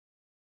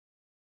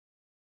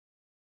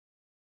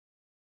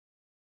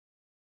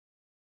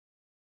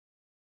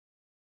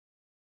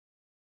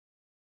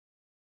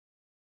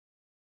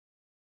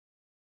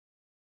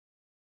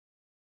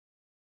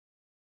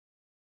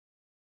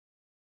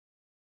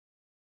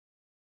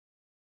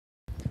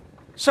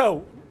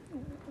So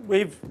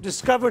we've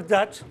discovered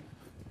that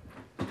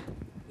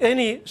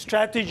any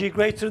strategy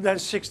greater than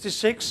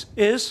 66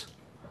 is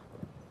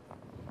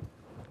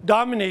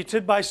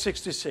dominated by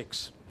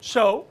 66.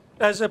 So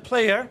as a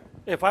player,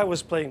 if I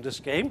was playing this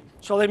game,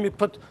 so let me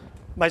put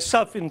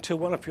myself into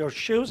one of your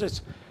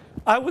shoes,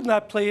 I would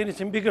not play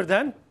anything bigger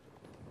than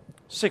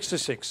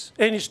 66.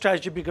 Any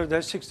strategy bigger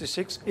than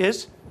 66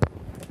 is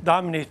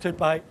dominated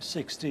by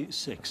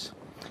 66.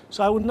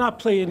 So I would not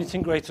play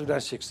anything greater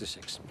than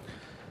 66.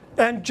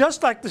 And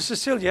just like the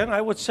Sicilian,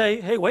 I would say,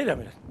 hey, wait a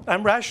minute.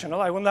 I'm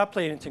rational. I will not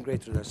play anything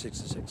greater than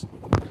 66.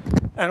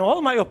 And all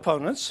my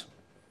opponents,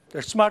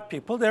 they're smart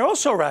people, they're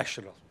also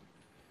rational.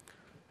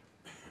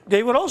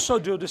 They would also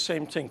do the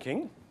same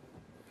thinking.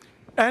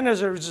 And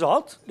as a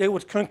result, they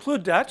would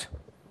conclude that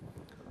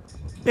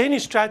any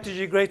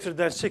strategy greater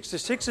than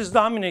 66 is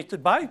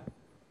dominated by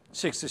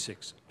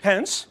 66.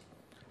 Hence,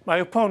 my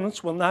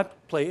opponents will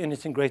not play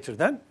anything greater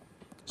than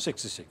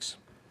 66.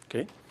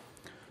 Okay?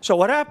 So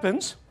what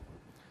happens?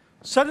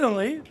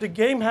 Suddenly, the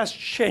game has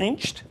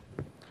changed.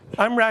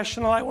 I'm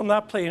rational. I will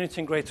not play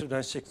anything greater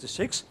than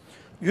 66.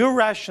 You're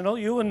rational.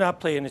 You will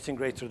not play anything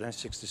greater than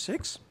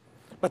 66.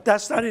 But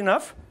that's not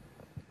enough.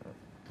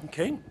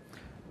 Okay?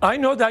 I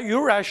know that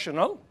you're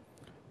rational.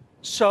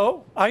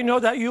 So I know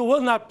that you will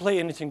not play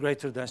anything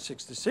greater than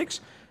 66.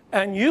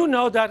 And you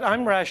know that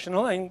I'm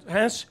rational. And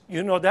hence,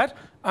 you know that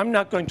I'm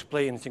not going to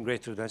play anything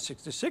greater than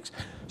 66.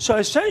 So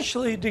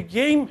essentially, the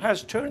game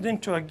has turned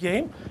into a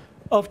game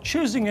of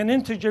choosing an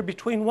integer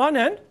between 1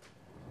 and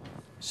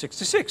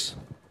 66.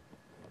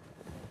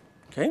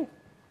 Okay?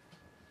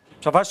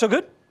 So far, so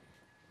good?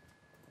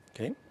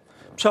 Okay.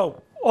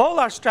 So all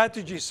our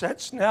strategy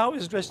sets now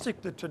is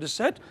restricted to the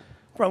set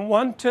from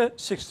 1 to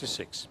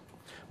 66.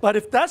 But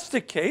if that's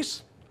the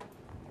case,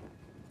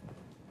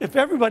 if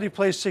everybody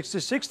plays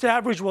 66, the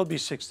average will be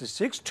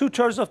 66.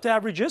 2/3 of the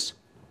average is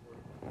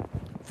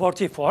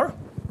 44.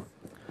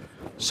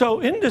 So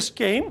in this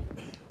game,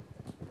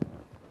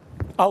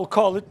 I'll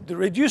call it the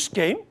reduced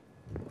game.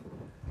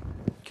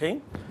 Okay.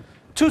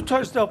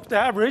 2/3 of the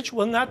average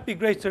will not be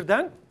greater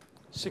than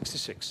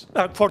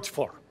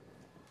 44.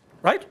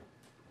 Right?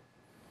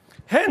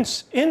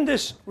 Hence, in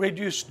this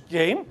reduced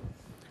game,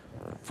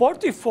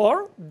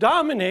 44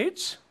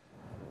 dominates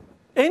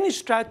any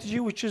strategy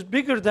which is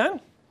bigger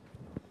than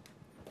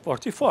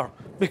 44.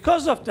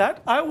 Because of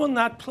that, I will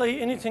not play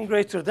anything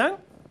greater than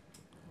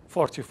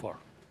 44.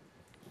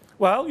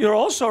 Well, you're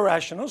also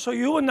rational, so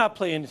you will not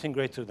play anything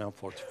greater than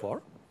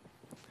 44.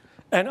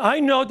 And I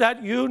know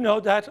that, you know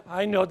that,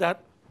 I know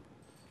that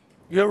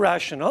you're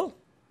rational.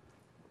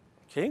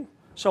 Okay?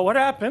 So what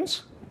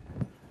happens?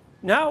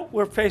 Now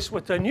we're faced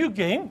with a new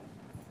game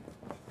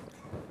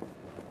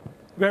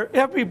where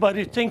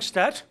everybody thinks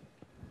that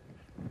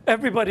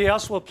everybody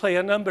else will play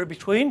a number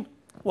between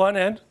 1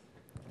 and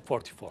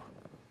 44.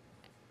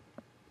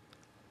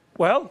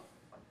 Well,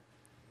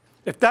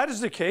 if that is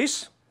the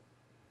case,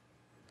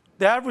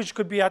 the average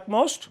could be at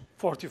most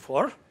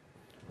 44.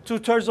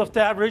 2/3 of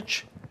the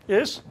average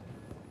is,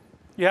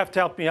 you have to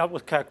help me out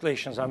with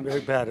calculations. I'm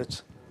very bad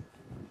at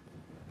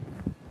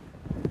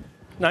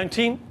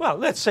 19. Well,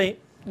 let's say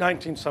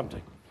 19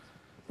 something,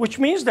 which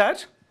means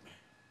that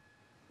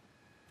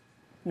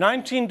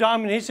 19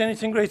 dominates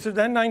anything greater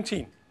than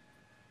 19.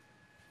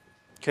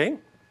 Okay?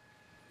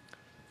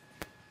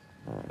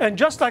 And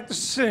just like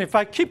this, if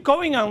I keep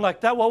going on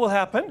like that, what will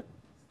happen?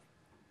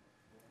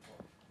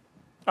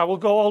 I will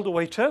go all the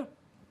way to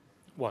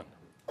 1.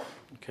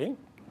 Okay?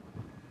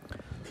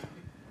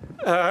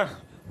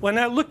 When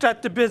I looked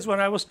at the bids when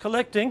I was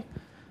collecting,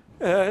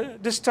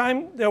 this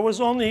time there was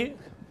only,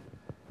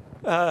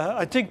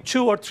 I think,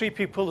 2 or 3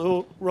 people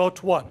who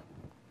wrote 1.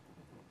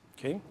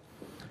 Okay?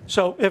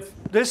 So if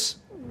this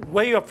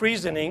way of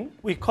reasoning,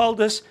 we call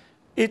this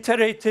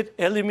iterated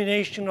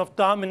elimination of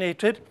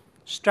dominated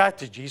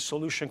strategy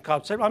solution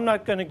concept. I'm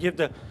not going to give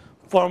the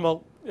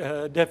formal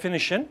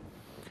definition.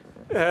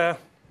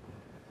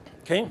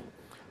 Okay?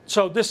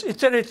 So this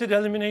iterated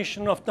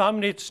elimination of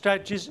dominated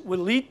strategies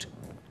will lead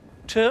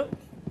to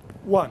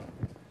 1.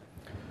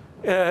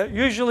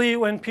 Usually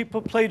when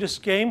people play this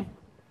game,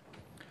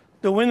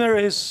 the winner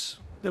is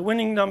the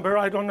winning number.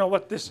 I don't know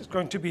what this is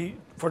going to be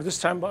for this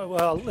time, but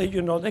well, I'll let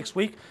you know next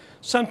week.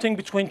 Something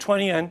between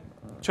 20 and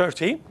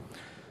 30.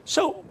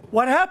 So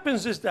what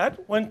happens is that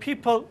when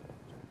people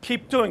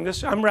keep doing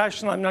this, I'm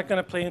rational, I'm not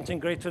going to play anything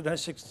greater than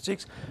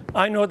 66.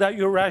 I know that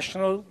you're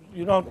rational,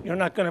 you're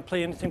not going to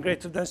play anything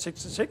greater than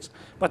 66,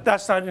 but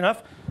that's not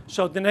enough.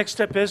 So the next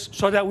step is,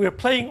 so that we're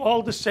playing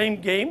all the same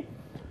game,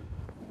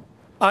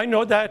 I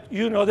know that,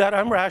 you know that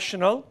I'm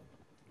rational.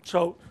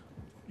 So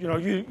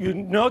you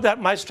know that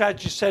my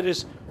strategy set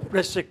is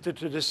restricted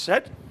to this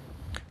set.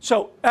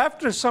 So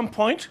after some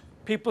point,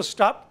 people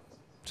stop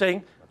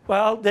saying,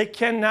 well, they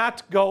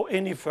cannot go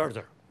any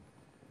further.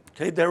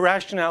 Okay, their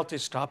rationality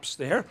stops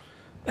there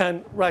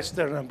and writes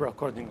their number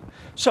accordingly.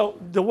 So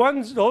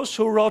those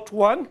who wrote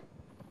 1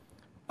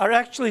 are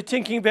actually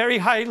thinking very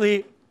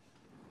highly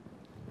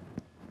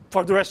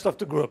for the rest of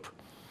the group.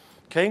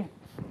 Okay?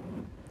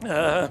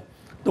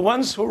 the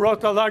ones who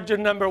wrote a larger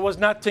number was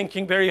not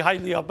thinking very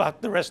highly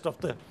about the rest of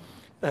the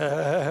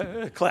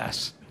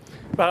class.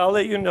 But I'll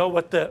let you know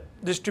what the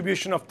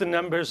distribution of the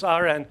numbers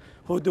are and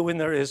who the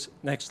winner is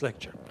next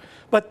lecture.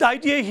 But the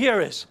idea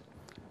here is,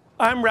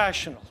 I'm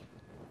rational.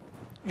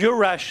 You're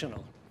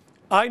rational.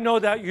 I know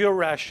that you're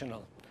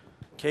rational.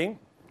 Okay?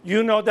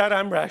 You know that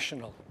I'm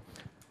rational.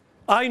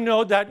 I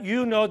know that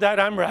you know that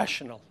I'm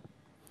rational.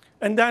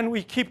 And then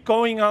we keep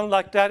going on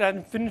like that ad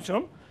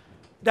infinitum.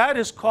 That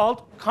is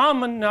called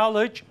common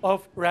knowledge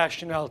of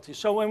rationality.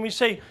 So when we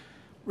say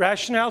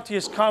rationality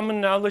is common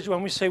knowledge,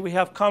 when we say we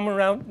have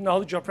common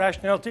knowledge of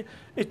rationality,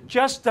 it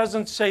just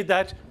doesn't say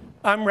that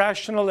I'm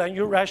rational and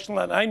you're rational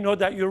and I know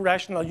that you're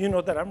rational, you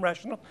know that I'm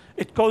rational.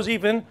 It goes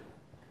even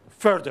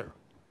further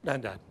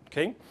than that,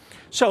 okay?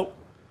 So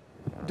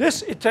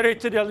this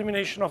iterated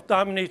elimination of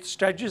dominated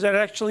strategies, and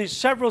actually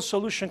several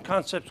solution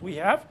concepts we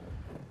have,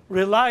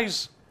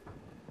 relies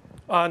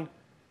on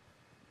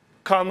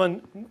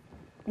common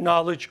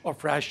knowledge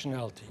of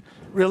rationality,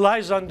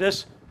 relies on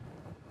this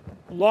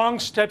long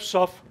steps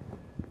of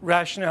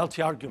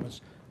rationality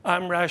arguments.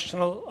 I'm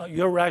rational,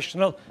 you're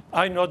rational,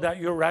 I know that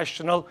you're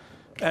rational,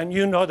 and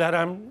you know that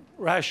I'm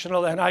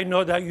rational, and I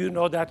know that you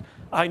know that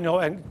I know,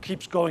 and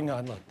keeps going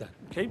on like that,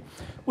 okay?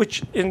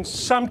 Which in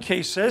some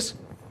cases,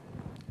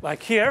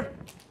 like here,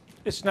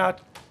 it's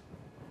not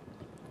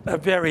a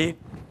very,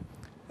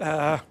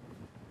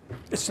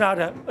 it's not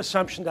an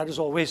assumption that is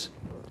always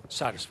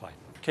satisfied,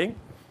 okay?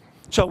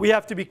 So we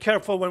have to be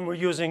careful when we're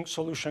using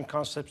solution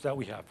concepts that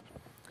we have.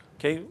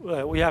 Okay,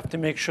 we have to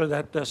make sure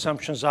that the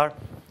assumptions are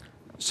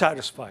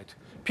satisfied.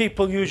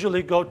 People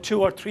usually go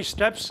 2 or 3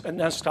 steps and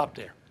then stop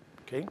there.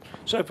 Okay,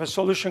 so if a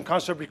solution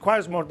concept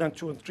requires more than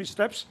 2 and 3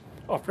 steps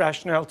of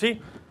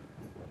rationality,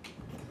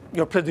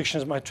 your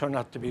predictions might turn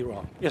out to be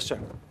wrong. Yes, sir.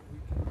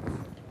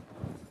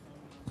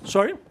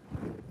 Sorry?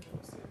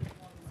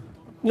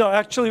 No,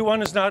 actually,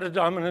 1 is not a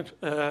dominant.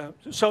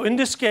 So in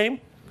this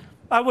game,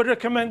 I would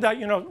recommend that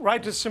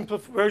write a simple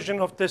version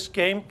of this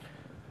game.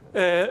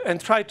 And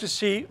try to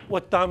see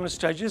what dominant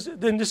strategies.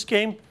 In this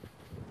game,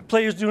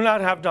 players do not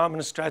have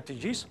dominant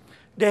strategies.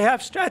 They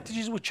have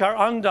strategies which are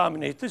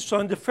undominated. So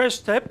in the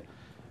first step,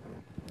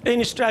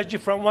 any strategy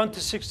from 1 to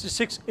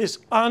 66 is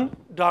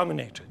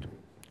undominated.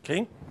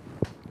 Okay?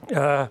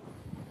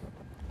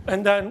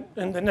 And then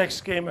in the next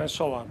game and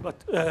so on. But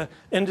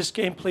in this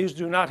game, players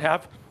do not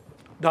have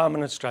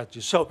dominant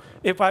strategies. So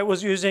if I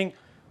was using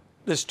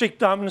the strict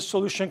dominant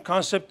solution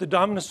concept, the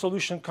dominant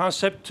solution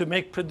concept to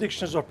make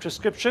predictions or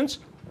prescriptions,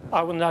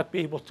 I will not be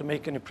able to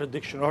make any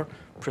prediction or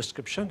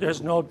prescription.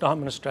 There's no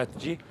dominant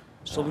strategy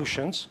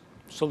solution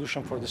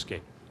for this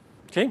game.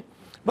 Okay?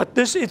 But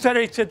this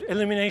iterated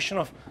elimination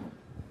of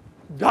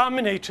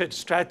dominated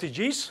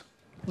strategies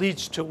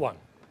leads to 1,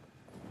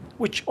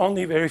 which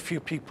only very few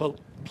people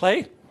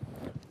play,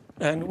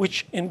 and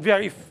which in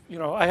very,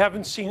 I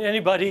haven't seen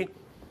anybody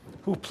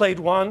who played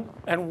 1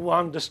 and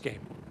won this game.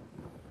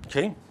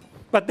 Okay?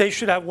 But they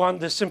should have won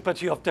the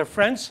sympathy of their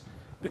friends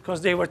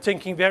because they were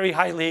thinking very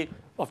highly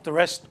of the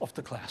rest of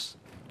the class.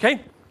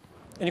 Okay?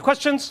 Any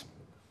questions?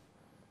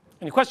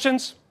 Any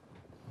questions?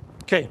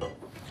 Okay.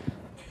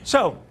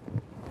 So,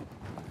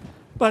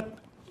 but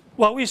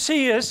what we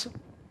see is,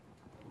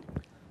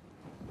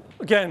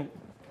 again,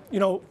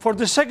 for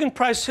the second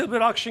prize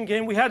Hilbert auction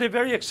game, we had a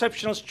very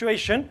exceptional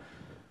situation.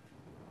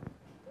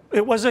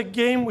 It was a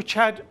game which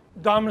had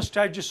dominant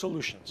strategy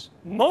solutions.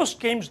 Most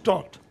games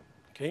don't.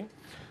 Okay?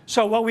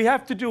 So what we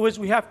have to do is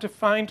we have to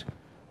find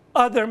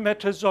other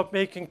methods of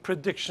making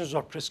predictions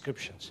or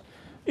prescriptions.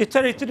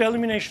 Iterated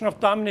elimination of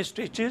dominant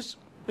strategies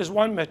is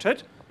one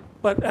method,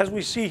 but as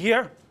we see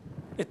here,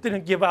 it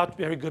didn't give out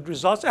very good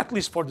results, at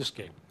least for this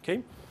game.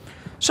 Okay?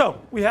 So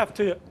we have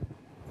to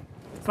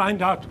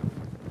find out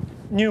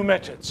new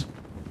methods.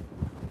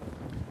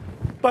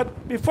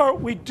 But before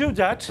we do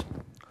that,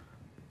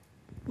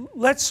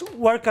 let's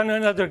work on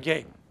another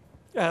game,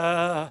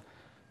 the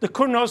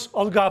Cournot's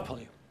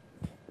Oligopoly.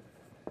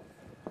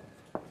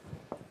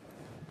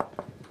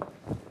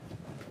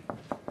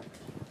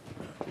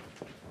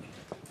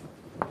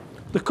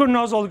 The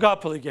Cournot's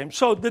Oligopoly game.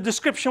 So the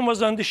description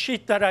was on the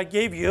sheet that I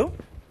gave you.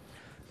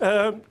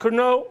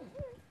 Cournot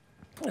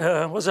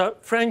was a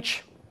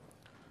French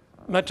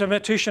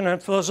mathematician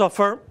and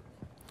philosopher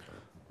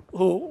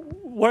who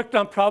worked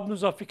on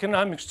problems of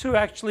economics too.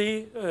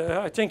 Actually,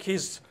 I think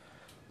he's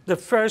the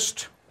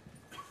first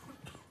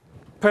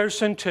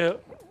person to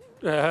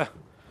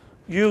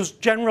use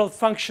general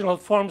functional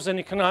forms in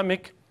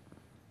economic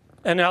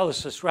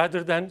analysis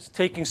rather than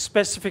taking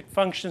specific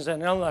functions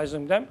and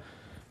analyzing them.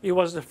 He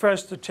was the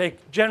first to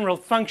take general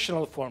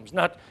functional forms,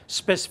 not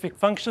specific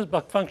functions,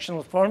 but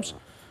functional forms,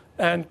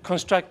 and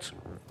construct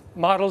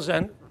models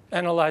and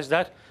analyze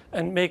that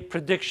and make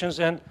predictions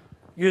and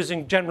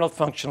using general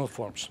functional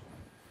forms.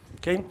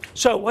 Okay?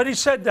 So what he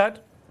said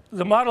that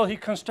the model he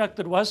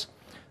constructed was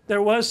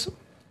there was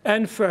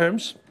n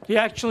firms. He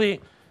actually,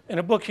 in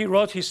a book he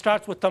wrote, he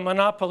starts with the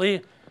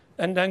monopoly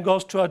and then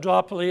goes to a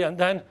duopoly and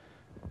then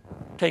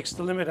takes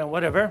the limit and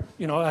whatever,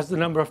 as the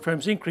number of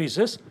firms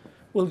increases.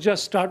 We'll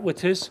just start with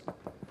his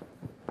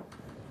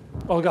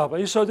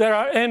oligopoly. So there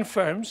are n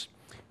firms.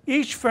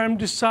 Each firm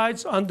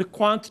decides on the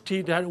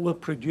quantity that it will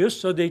produce.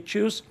 So they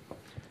choose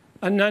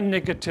a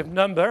non-negative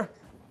number.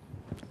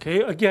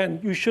 Okay, again,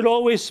 you should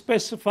always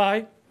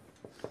specify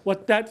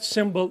what that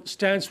symbol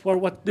stands for,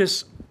 what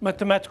this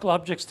mathematical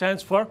object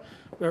stands for,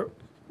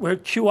 where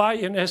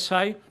Qi and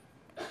Si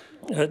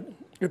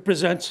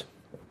represents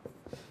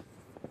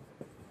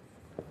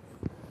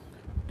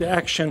the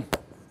action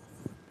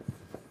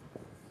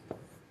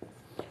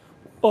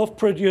of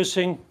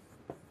producing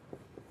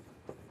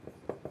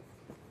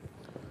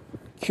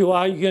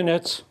Qi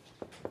units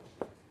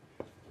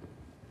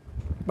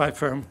by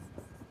firm.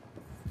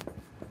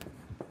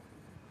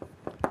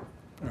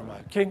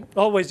 Okay.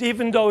 Always,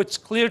 even though it's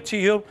clear to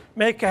you,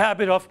 make a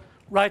habit of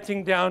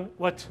writing down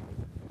what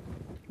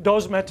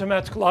those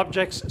mathematical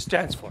objects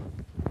stands for.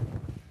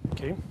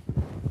 Okay.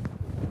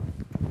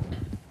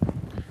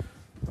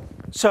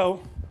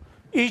 So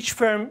each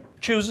firm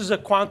chooses a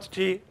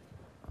quantity,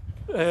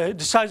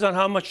 decides on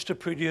how much to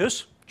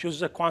produce,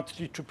 chooses a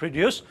quantity to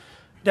produce.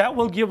 That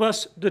will give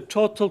us the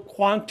total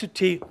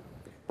quantity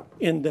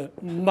in the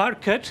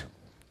market.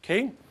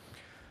 Okay.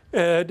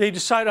 They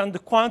decide on the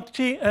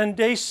quantity and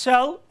they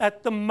sell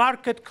at the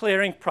market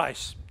clearing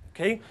price.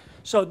 Okay,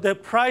 so the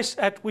price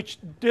at which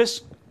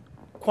this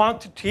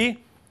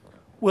quantity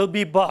will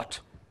be bought.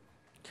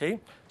 Okay,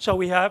 so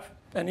we have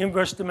an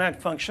inverse demand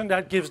function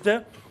that gives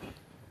the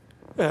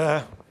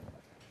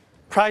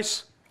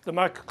price, the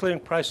market clearing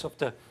price of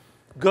the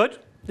good.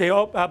 They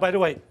all, by the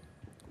way,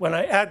 when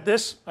I add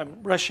this,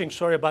 I'm rushing.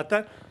 Sorry about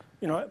that.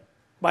 You know,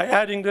 by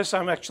adding this,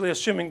 I'm actually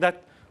assuming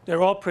that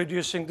they're all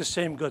producing the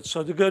same good.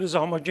 So the good is a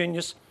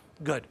homogeneous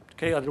good.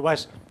 Okay,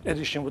 otherwise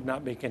addition would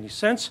not make any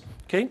sense.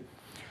 Okay,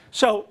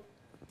 so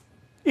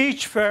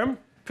each firm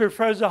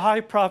prefers a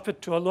high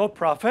profit to a low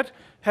profit.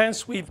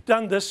 Hence, we've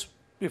done this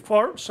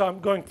before, so I'm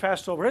going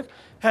fast over it.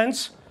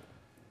 Hence,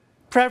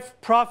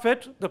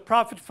 profit, the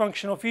profit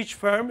function of each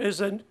firm is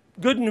a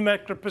good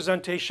numeric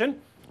representation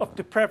of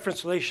the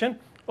preference relation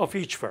of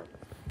each firm,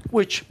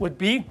 which would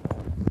be,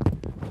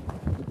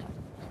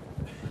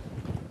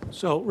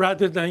 so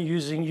rather than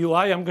using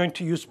UI, I'm going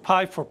to use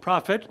pi for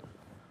profit.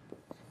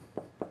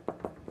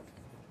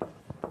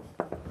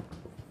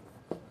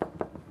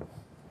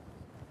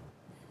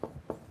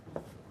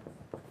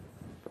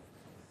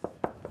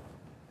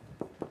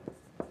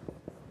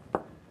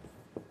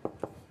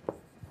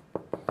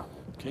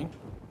 Okay,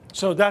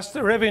 so that's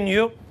the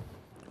revenue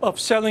of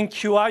selling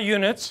QI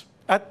units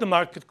at the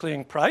market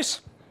clearing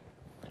price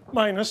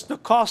minus the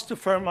cost to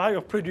firm I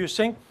of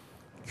producing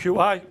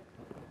QI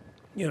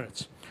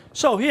units.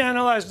 So he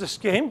analyzed this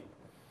game.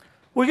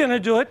 We're going to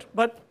do it,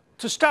 but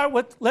to start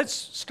with, let's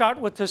start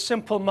with a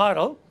simple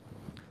model.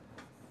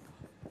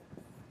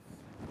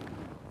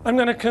 I'm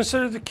going to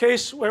consider the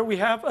case where we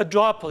have a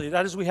duopoly.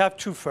 That is, we have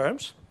two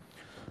firms.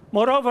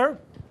 Moreover,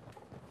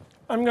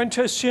 I'm going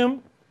to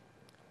assume,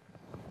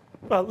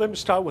 well, let me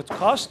start with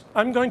cost.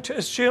 I'm going to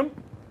assume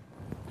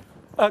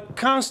a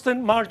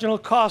constant marginal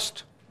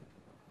cost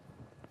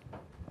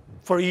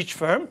for each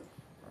firm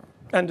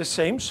and the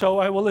same. So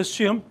I will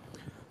assume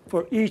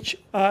for each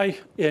I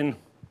in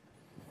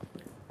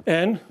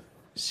n,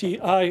 Ci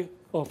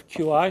of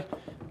Qi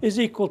is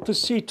equal to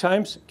C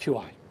times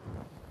Qi.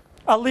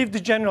 I'll leave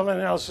the general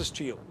analysis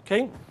to you,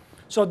 okay?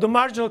 So the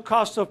marginal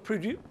cost of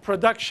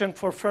production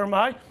for firm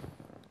I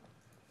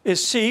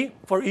is C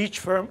for each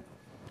firm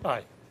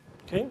I,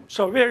 okay?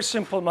 So very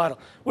simple model.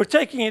 We're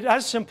taking it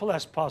as simple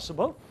as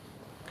possible.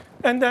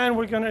 And then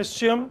we're going to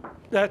assume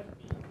that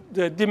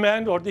the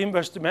demand or the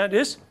inverse demand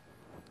is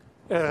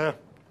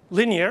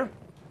linear.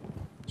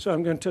 So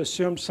I'm going to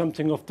assume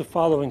something of the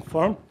following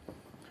form.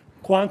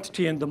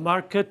 Quantity in the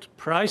market,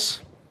 price.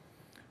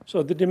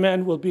 So the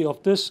demand will be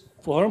of this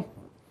form,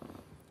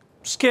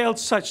 scaled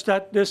such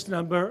that this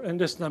number and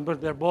this number,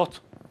 they're both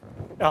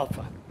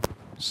alpha.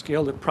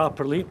 Scale it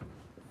properly.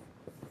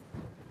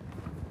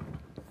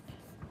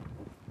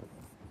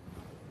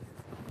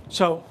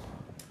 So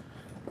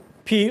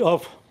P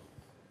of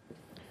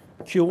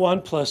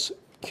Q1 plus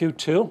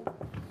Q2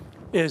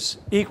 is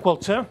equal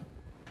to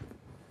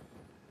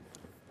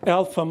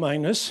alpha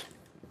minus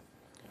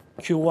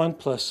Q1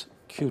 plus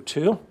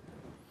Q2.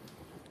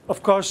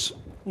 Of course,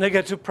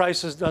 negative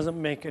prices doesn't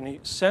make any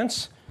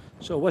sense.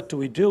 So what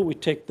do? We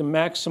take the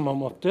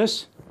maximum of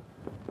this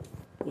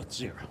with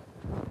 0.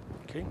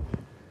 Okay.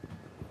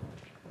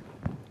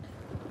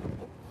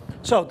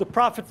 So the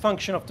profit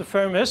function of the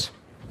firm is,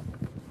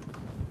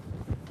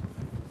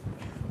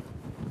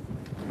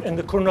 in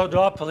the Cournot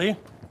duopoly,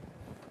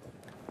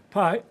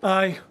 pi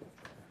I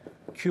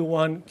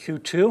Q1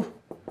 Q2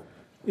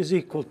 is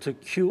equal to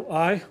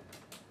Qi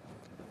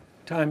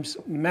times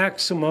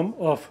maximum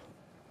of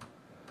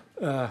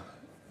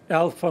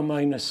alpha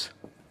minus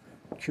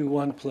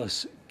Q1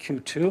 plus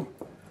Q2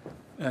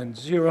 and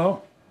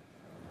 0,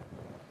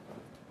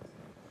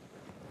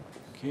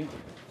 okay,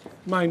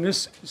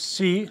 minus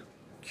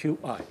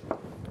CQI.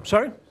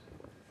 Sorry?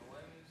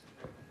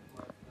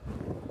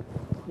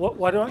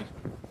 What do I?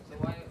 So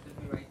why did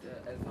we write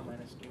alpha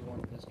minus Q1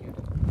 plus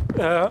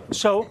Q2?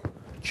 So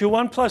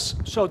Q1 plus,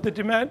 so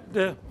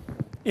the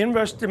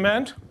inverse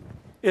demand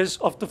is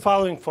of the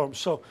following form.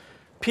 So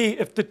P,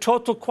 if the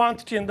total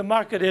quantity in the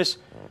market is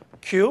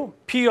Q,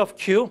 P of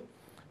Q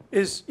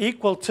is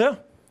equal to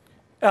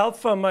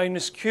alpha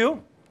minus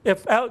Q.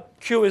 If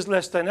Q is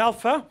less than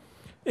alpha,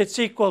 it's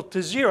equal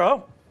to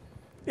 0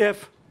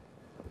 if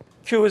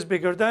Q is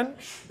bigger than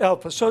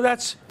alpha. So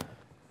that's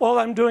all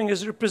I'm doing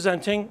is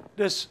representing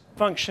this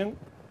function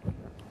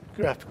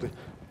graphically.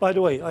 By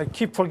the way, I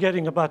keep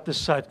forgetting about this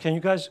side. Can you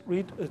guys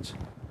read? It's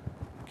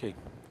okay.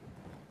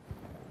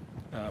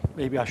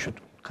 Maybe I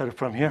should cut it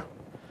from here.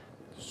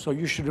 So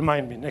you should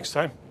remind me next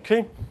time.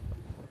 Okay.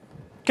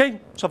 Okay.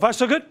 So far,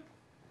 so good.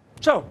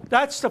 So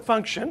that's the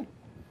function.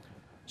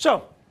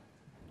 So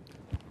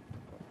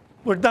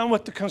we're done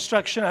with the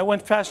construction. I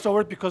went fast over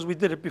it because we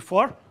did it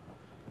before.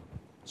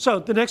 So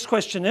the next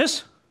question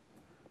is,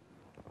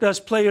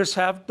 does players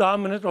have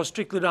dominant or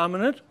strictly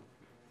dominant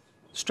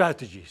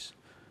strategies?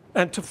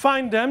 And to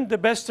find them, the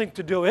best thing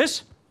to do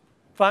is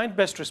find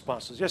best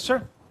responses. Yes,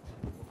 sir?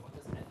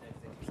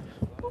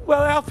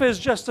 Well, alpha is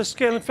just a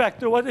scaling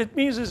factor. What it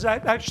means is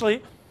that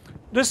actually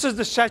this is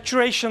the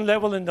saturation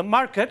level in the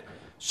market.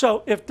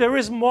 So if there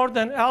is more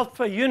than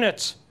alpha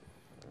units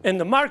in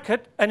the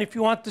market, and if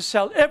you want to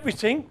sell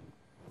everything,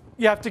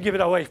 you have to give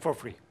it away for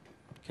free.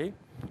 Okay?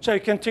 So you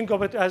can think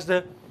of it as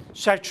the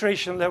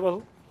saturation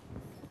level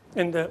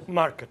in the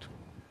market.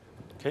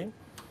 Okay?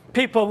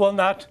 People will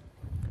not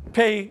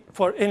pay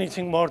for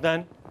anything more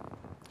than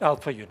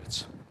alpha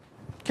units.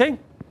 Okay?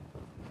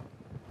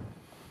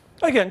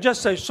 Again,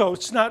 just so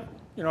it's not,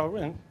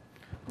 in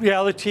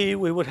reality,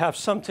 we would have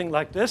something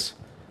like this,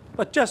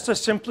 but just a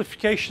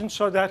simplification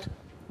so that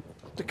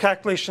the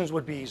calculations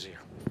would be easier.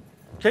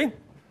 Okay?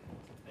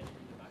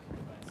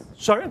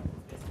 Sorry?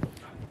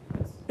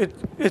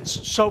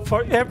 It's so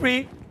for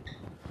every,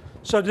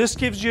 so this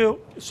gives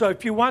you, so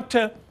if you want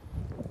to,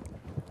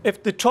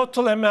 if the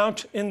total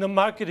amount in the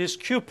market is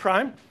Q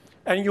prime,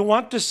 and you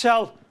want to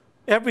sell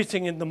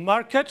everything in the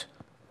market,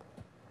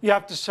 you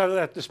have to sell it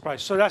at this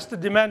price. So that's the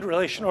demand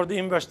relation or the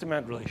inverse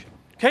demand relation.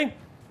 Okay?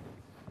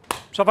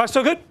 So far,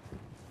 so good?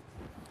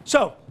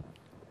 So,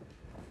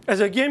 as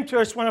a game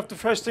theorist, one of the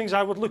first things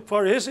I would look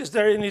for is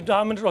there any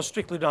dominant or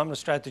strictly dominant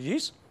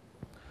strategies?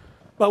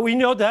 But we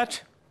know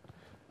that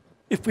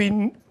if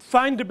we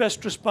find the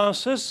best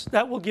responses,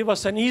 that will give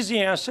us an easy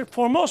answer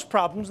for most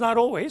problems, not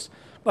always,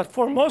 but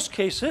for most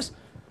cases,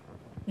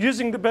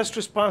 using the best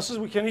responses,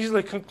 we can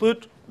easily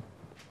conclude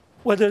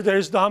whether there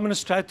is dominant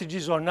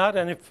strategies or not,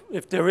 and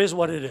if there is,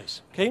 what it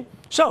is. Okay?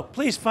 So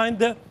please find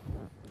the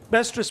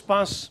best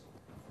response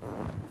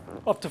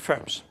of the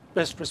firms,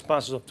 best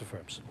responses of the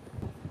firms.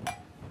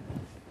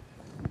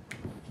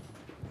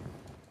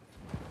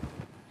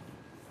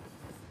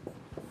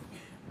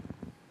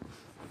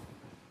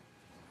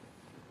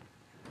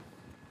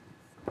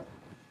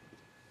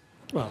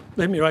 Well,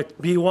 let me write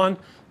B1,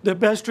 the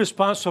best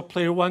response of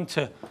player 1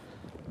 to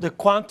the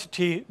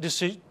quantity,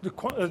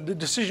 the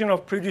decision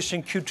of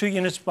producing Q2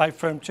 units by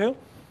firm 2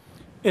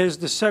 is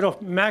the set of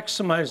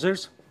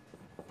maximizers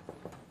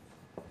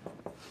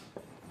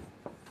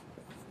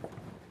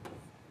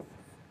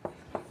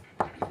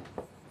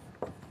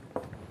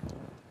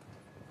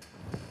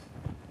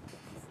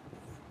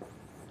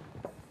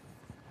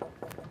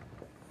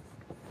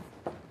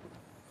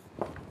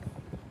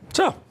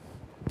So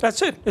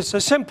that's it. It's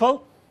a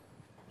simple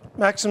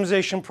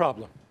maximization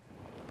problem.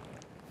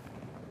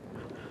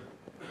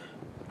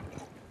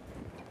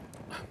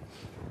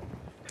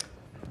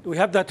 Do we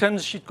have that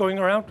attendance sheet going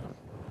around?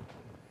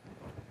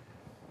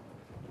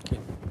 Okay.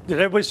 Did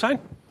everybody sign?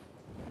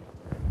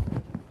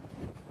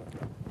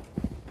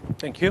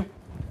 Thank you.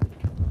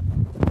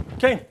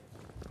 Okay.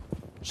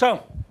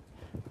 So,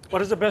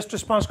 what is the best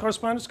response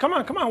correspondence? Come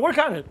on, work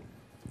on it.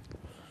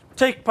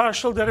 Take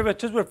partial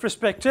derivatives with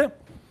respect to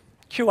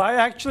Qi.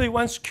 Actually,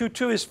 once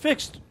Q2 is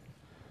fixed,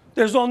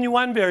 there's only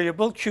one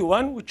variable,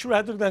 Q1, which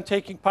rather than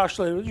taking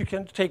partial derivatives, you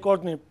can take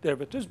ordinary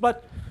derivatives.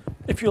 But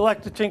if you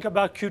like to think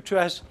about Q2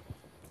 as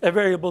a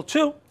variable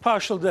 2,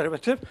 partial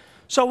derivative.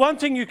 So one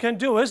thing you can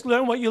do is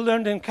learn what you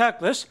learned in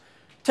calculus,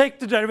 take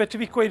the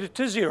derivative equated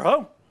to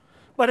 0.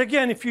 But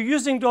again, if you're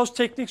using those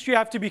techniques, you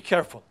have to be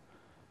careful.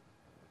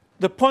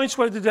 The points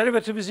where the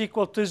derivative is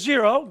equal to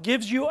 0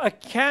 gives you a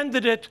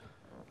candidate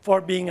for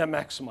being a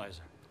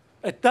maximizer.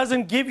 It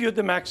doesn't give you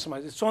the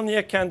maximizer. It's only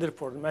a candidate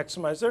for the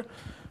maximizer.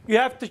 You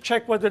have to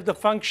check whether the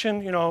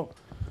function,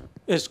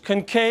 is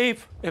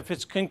concave. If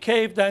it's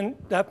concave, then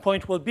that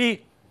point will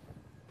be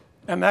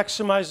a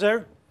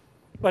maximizer.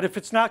 But if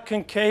it's not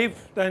concave,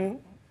 then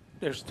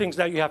there's things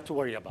that you have to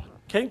worry about.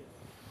 Okay?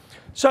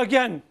 So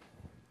again,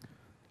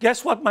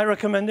 guess what my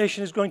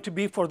recommendation is going to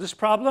be for this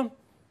problem?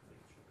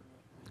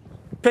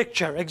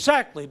 Picture,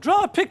 exactly.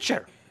 Draw a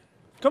picture.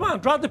 Come on,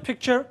 draw the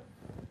picture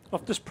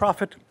of this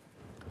profit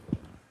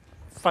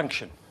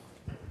function.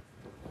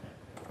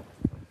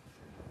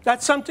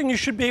 That's something you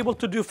should be able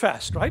to do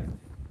fast, right?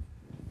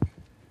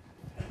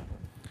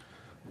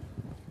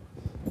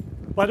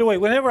 By the way,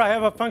 whenever I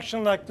have a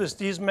function like this,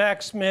 these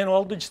max, min,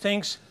 all these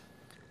things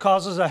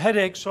causes a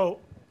headache. So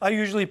I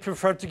usually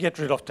prefer to get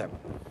rid of them.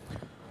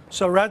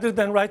 So rather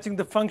than writing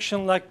the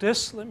function like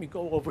this, let me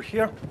go over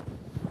here.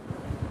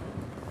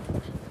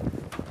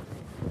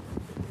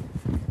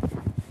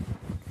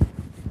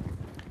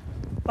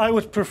 I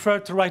would prefer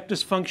to write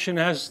this function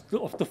as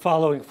of the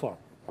following form.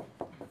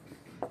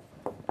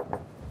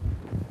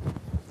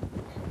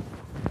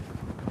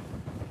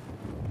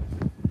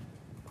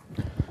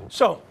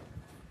 So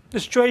the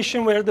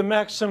situation where the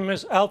maximum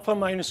is alpha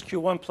minus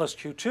q1 plus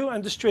q2,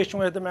 and the situation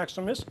where the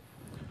maximum is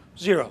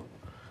 0.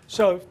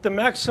 So if the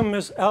maximum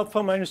is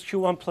alpha minus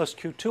q1 plus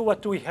q2,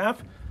 what do we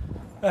have?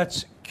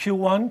 That's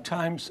q1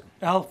 times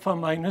alpha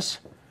minus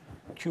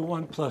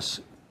q1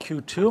 plus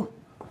q2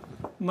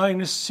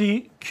 minus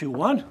c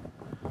q1.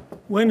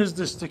 When is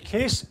this the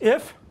case?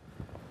 If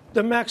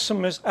the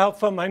maximum is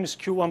alpha minus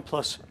q1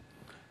 plus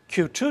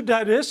q2,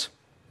 that is,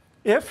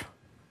 if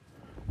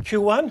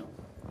q1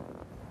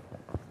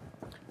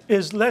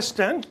 is less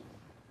than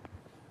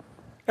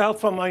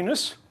alpha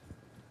minus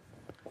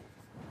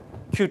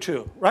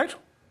q2, right?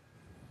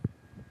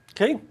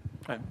 Okay,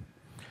 right.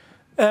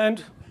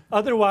 And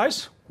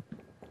otherwise,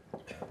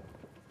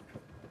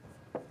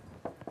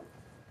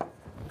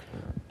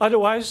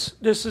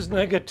 this is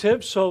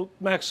negative, so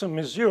maximum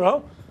is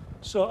 0.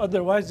 So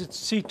otherwise, it's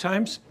c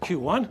times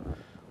q1.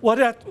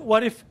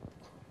 What if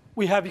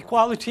we have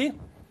equality?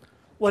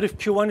 What if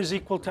q1 is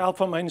equal to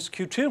alpha minus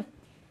q2?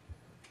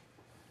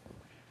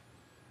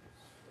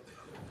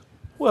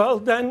 Well,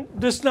 then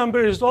this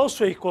number is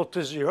also equal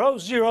to 0.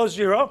 0,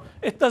 0.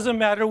 It doesn't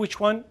matter which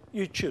one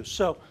you choose.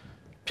 So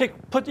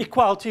put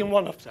equality in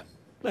one of them.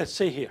 Let's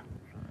say here.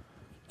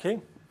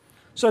 Okay.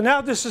 So now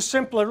this is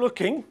simpler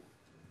looking,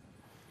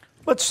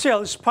 but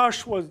still it's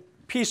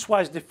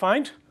piecewise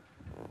defined.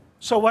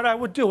 So what I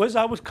would do is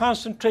I would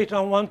concentrate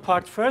on one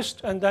part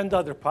first and then the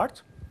other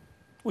part,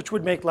 which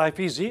would make life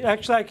easy.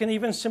 Actually, I can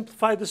even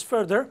simplify this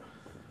further.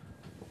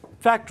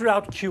 Factor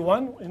out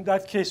q1. In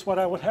that case, what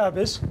I would have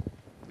is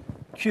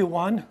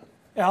q1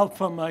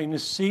 alpha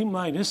minus c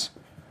minus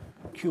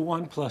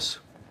q1 plus,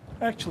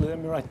 actually, let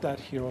me write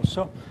that here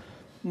also,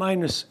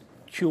 minus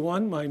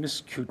q1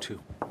 minus q2.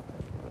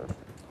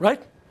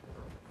 Right?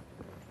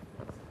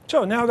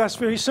 So now that's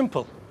very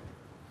simple.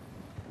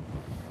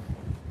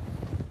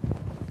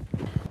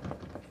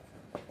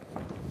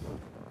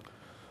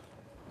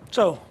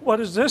 So what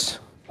is this?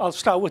 I'll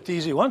start with the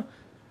easy one.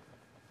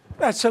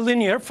 That's a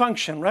linear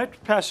function, right?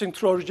 Passing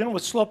through origin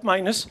with slope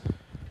minus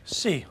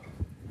c.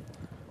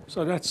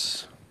 So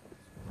that's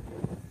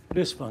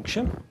this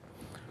function.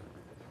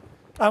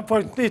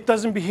 Unfortunately, it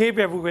doesn't behave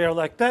everywhere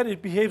like that. It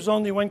behaves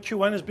only when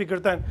q1 is bigger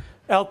than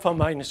alpha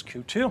minus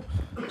q2.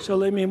 So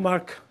let me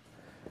mark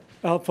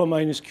alpha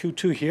minus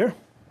q2 here.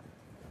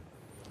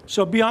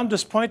 So beyond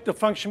this point, the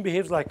function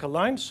behaves like a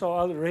line. So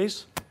I'll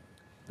erase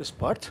this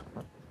part.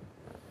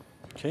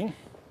 Okay.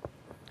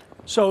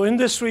 So in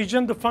this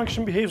region, the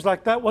function behaves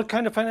like that. What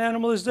kind of an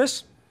animal is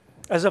this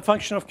as a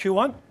function of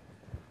q1?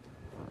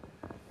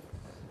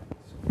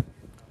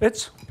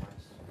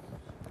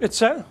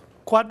 It's a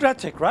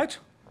quadratic, right?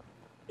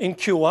 In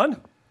q1.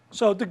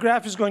 So the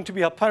graph is going to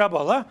be a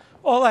parabola.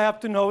 All I have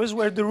to know is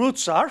where the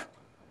roots are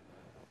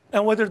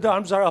and whether the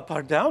arms are up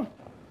or down.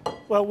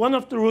 Well, one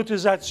of the roots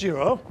is at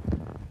 0.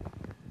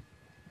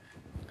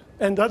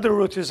 And the other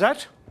root is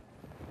at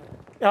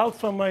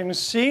alpha minus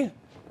c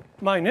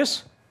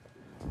minus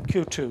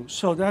q2.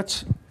 So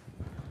that's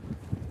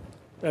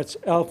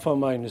alpha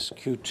minus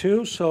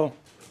q2. So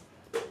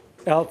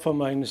alpha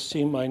minus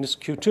c minus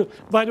q2.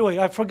 By the way,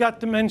 I forgot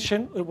to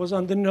mention, it was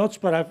on the notes,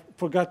 but I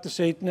forgot to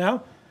say it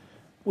now.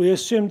 We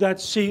assume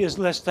that c is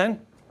less than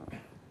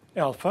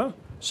alpha.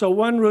 So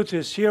one root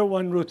is here,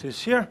 one root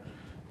is here.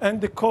 And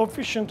the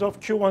coefficient of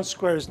q1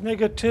 squared is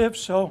negative,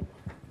 so,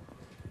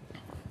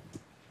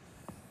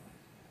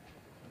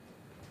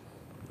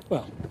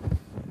 well,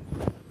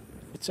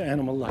 it's an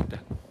animal like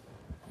that.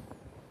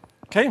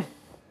 Okay?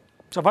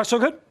 So far, so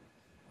good?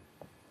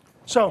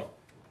 So,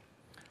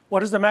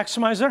 what is the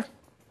maximizer?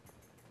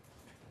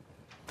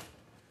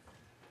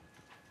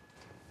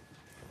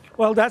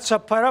 Well, that's a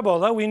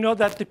parabola. We know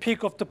that the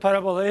peak of the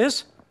parabola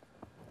is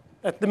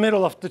at the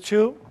middle of the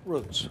two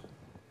roots.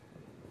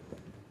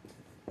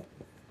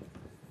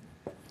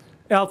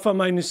 Alpha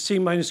minus c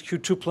minus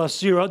q2 plus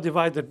 0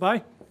 divided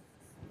by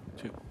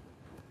 2.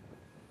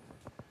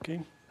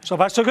 Okay. So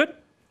far, so good?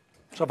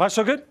 So far,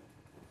 so good?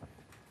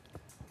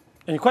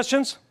 Any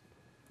questions?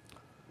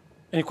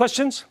 Any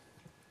questions?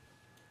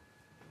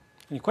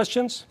 Any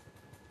questions?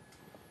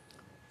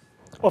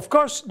 Of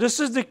course,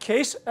 this is the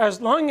case as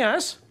long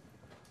as,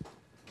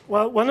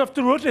 well, one of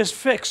the root is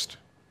fixed.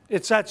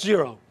 It's at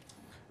 0.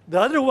 The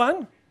other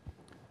one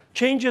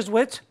changes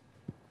with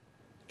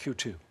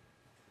q2,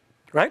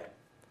 right?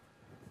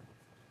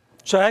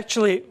 So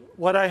actually,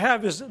 what I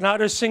have is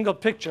not a single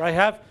picture. I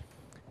have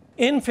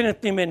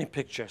infinitely many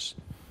pictures.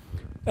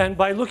 And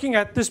by looking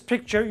at this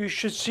picture, you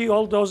should see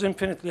all those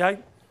infinitely. I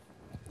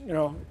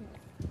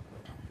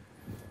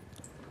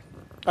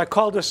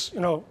call this,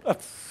 a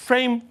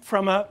frame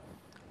from a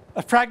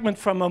fragment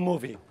from a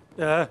movie.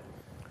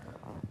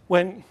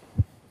 When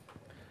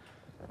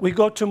we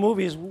go to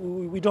movies.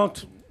 We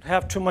don't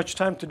have too much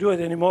time to do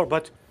it anymore,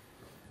 but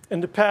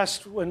in the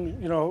past,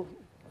 when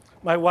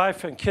my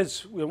wife and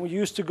kids, when we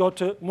used to go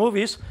to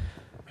movies,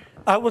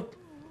 I would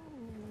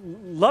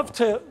love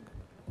to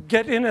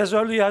get in as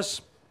early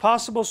as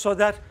possible so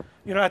that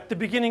at the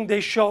beginning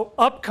they show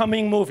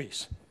upcoming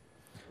movies.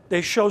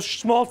 They show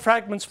small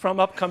fragments from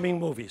upcoming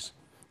movies.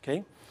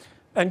 Okay,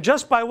 and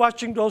just by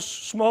watching those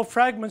small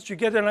fragments, you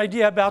get an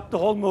idea about the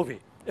whole movie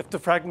if the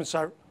fragments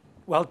are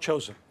well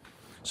chosen.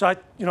 So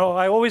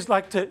I always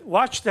like to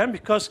watch them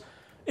because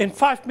in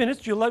 5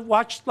 minutes you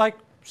watch like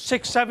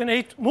 6, 7,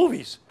 8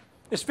 movies.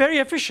 It's very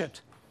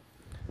efficient.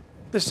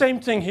 The same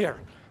thing here.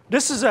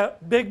 This is a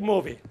big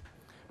movie.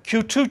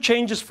 Q2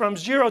 changes from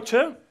 0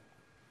 to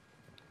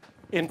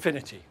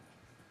infinity.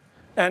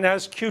 And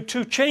as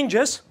Q2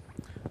 changes,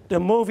 the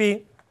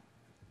movie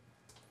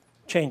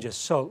changes.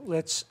 So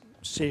let's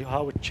see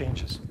how it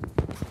changes.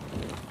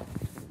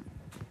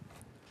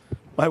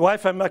 My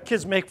wife and my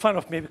kids make fun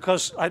of me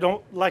because I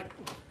don't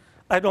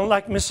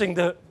like missing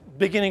the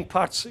beginning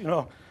parts.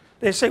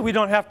 They say we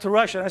don't have to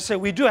rush, and I say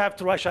we do have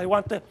to rush. I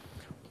want to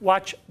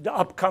watch the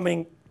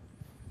upcoming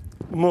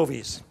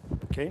movies.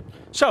 Okay,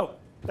 so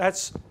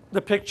that's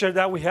the picture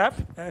that we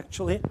have.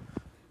 Actually,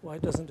 why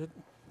doesn't it?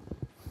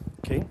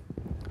 Okay.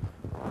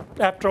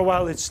 After a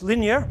while, it's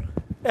linear,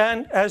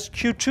 and as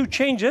Q2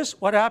 changes,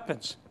 what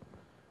happens?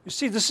 You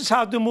see, this is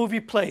how the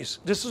movie plays.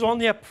 This is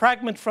only a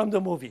fragment from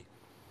the movie.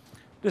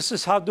 This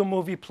is how the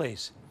movie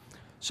plays.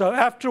 So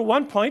after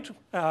one point,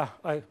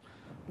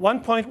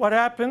 what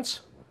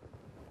happens?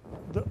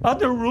 The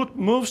other root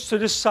moves to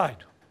this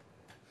side,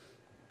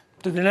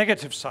 to the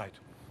negative side.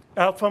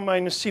 Alpha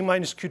minus C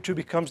minus Q2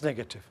 becomes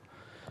negative.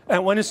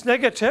 And when it's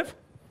negative,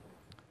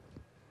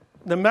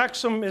 the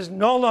maximum is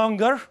no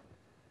longer,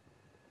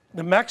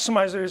 the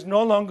maximizer is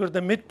no longer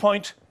the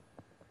midpoint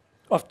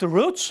of the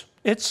roots.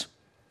 It's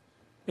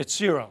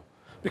 0.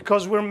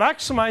 Because we're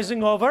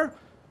maximizing over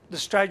the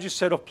strategy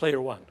set of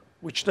player 1,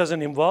 which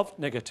doesn't involve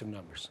negative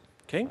numbers.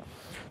 Okay?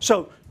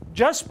 So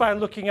just by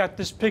looking at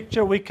this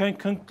picture, we can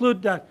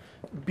conclude that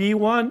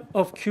B1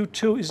 of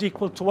Q2 is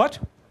equal to what?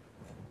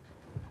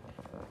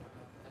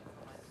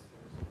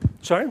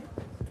 Sorry?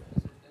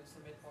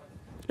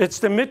 It's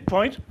the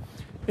midpoint.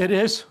 It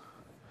is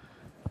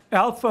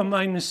alpha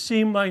minus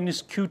C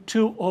minus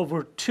Q2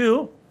 over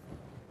 2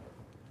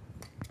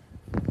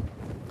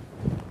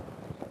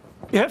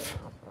 if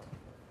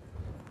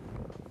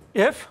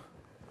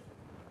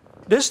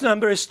this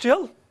number is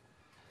still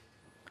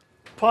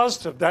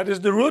positive. That is,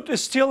 the root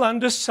is still on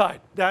this side.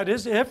 That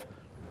is, if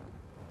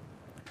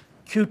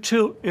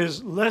Q2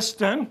 is less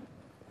than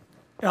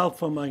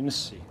alpha minus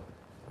C.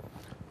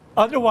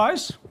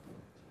 Otherwise,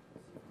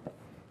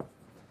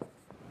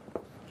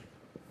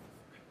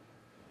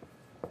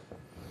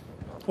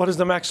 what is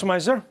the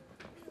maximizer?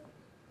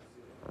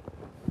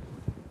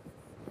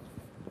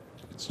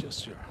 It's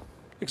just 0.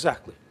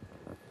 Exactly.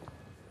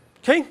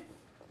 Okay?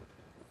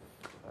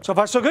 So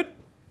far, so good?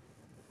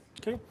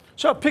 Okay.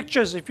 So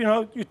pictures, if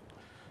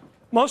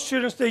most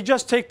students, they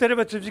just take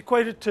derivatives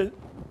equated to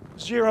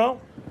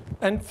 0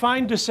 and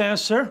find this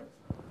answer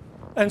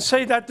and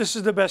say that this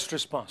is the best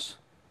response.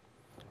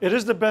 It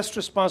is the best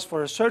response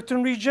for a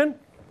certain region,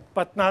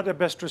 but not the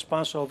best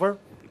response over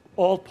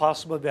all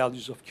possible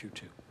values of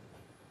Q2.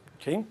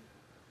 Okay?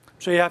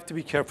 So you have to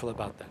be careful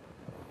about that.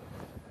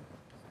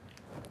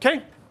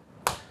 Okay?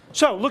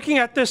 So looking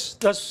at this,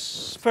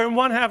 does firm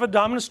 1 have a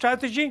dominant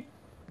strategy?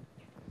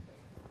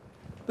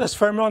 Does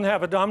firm 1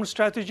 have a dominant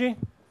strategy?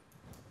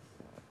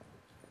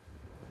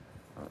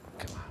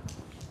 Come on.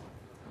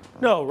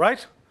 No,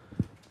 right?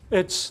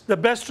 It's the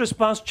best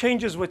response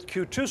changes with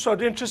Q2, so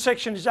the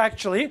intersection is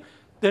actually,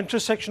 the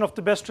intersection of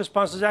the best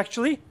response is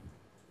actually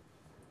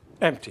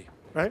empty,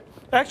 right?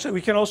 Actually,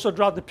 we can also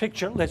draw the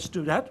picture. Let's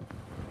do that.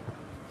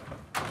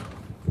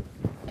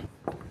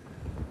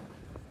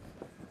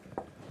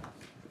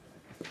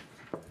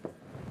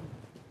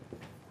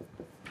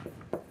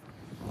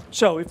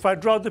 So if I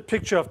draw the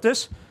picture of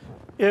this,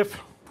 if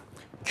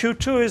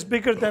Q2 is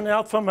bigger than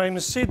alpha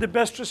minus C, the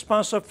best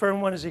response of firm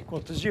 1 is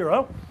equal to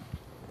 0.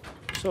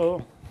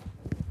 So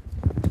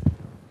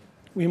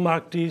we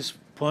mark these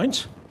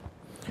points.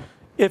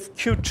 If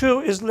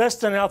Q2 is less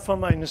than alpha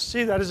minus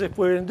C, that is if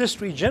we're in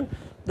this region,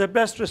 the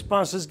best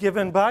response is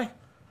given by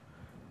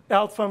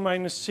alpha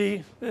minus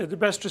C. The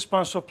best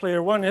response of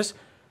player 1 is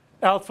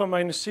alpha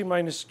minus C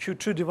minus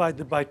Q2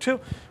 divided by 2,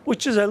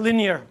 which is a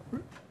linear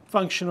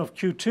function of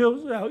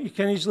Q2. You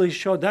can easily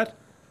show that.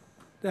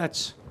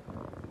 That's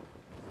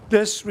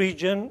this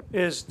region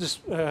is this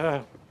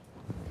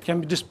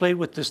can be displayed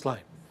with this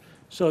line.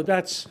 So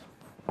that's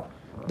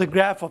the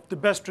graph of the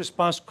best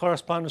response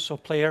correspondence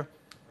of player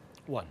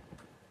 1.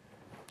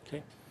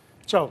 Okay.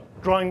 So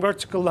drawing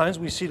vertical lines,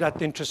 we see that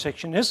the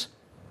intersection is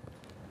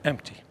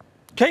empty.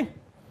 Okay.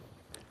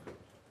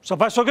 So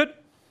far, so good?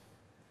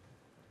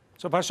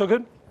 So far, so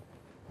good?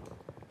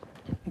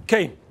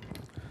 Okay.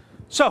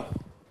 So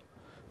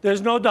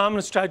there's no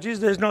dominant strategies.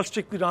 There's no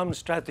strictly dominant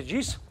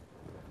strategies.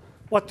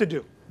 What to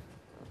do?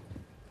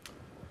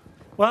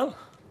 Well,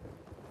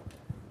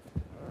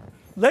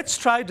 let's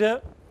try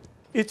the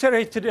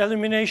iterated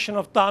elimination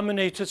of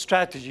dominated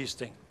strategies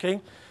thing, okay?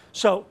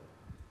 So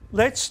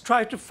let's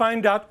try to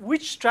find out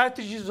which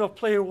strategies of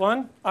player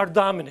one are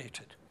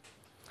dominated.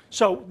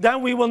 So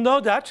then we will know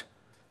that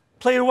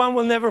player one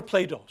will never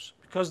play those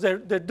because they're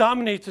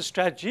dominated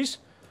strategies.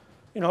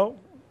 You know,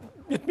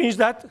 it means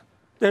that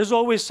there's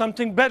always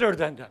something better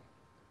than them,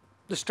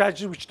 the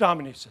strategy which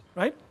dominates it,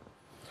 right?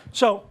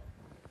 So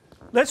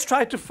let's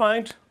try to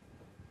find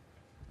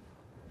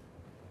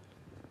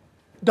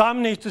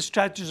dominated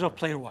strategies of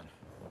player one.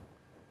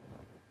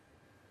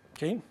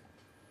 Okay?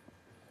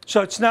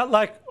 So it's not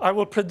like I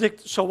will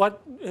predict. So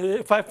what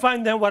if I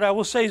find them, what I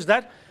will say is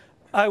that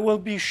I will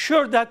be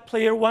sure that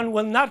player one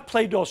will not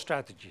play those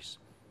strategies.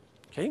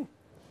 Okay?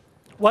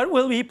 What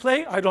will he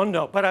play? I don't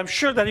know, but I'm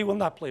sure that he will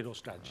not play those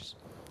strategies.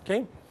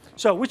 Okay?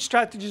 So which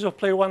strategies of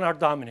player one are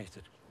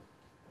dominated?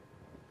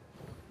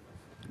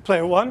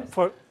 Player one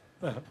for,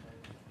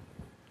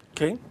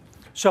 okay?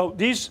 So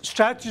these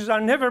strategies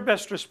are never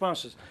best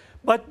responses.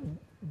 But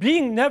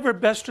being never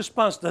best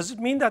response, does it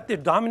mean that they're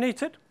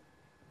dominated?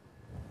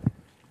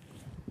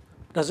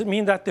 Does it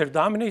mean that they're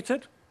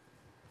dominated?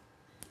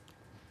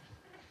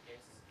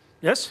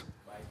 Yes?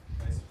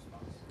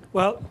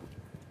 Well,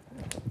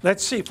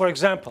 let's see, for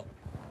example.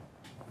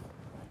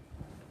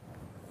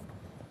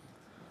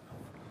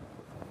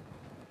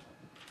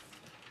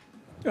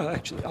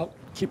 Actually, I'll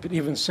keep it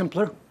even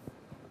simpler.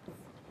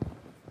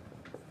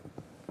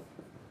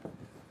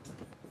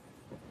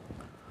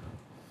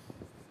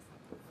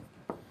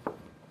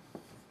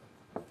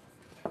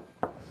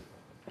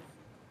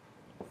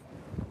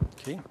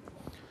 Okay.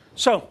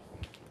 So,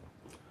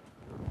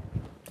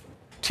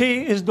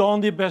 T is the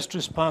only best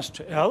response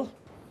to L.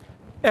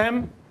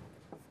 M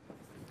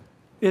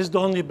is the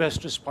only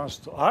best response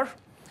to R.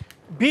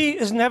 B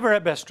is never a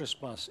best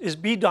response. Is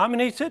B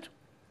dominated?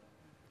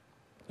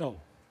 No.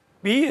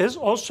 B is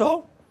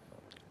also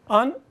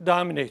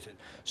undominated.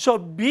 So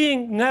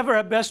being never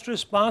a best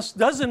response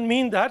doesn't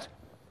mean that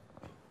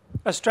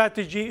a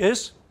strategy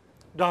is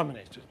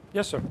dominated.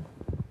 Yes, sir?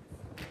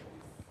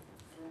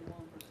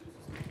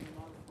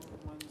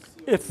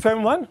 If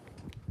firm 1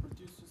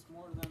 produces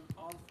more than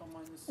alpha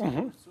minus C over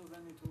 2,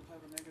 then it will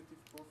have a negative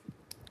profit.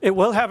 It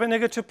will have a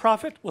negative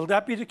profit. Will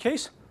that be the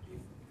case?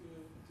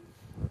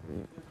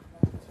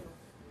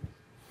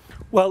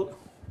 Well, no,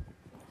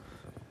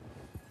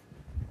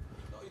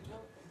 it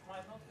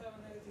might not have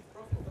a negative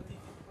profit, but if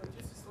it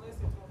produces less,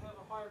 it will have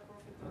a higher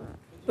profit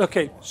than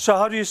okay, so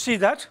how do you see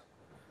that?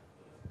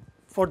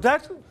 For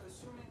that, assuming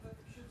that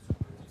Q2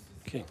 produces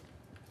okay.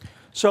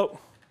 So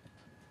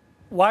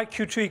why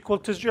Q2 equal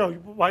to 0?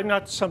 Why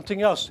not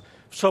something else?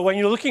 So when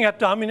you're looking at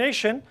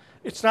domination,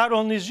 it's not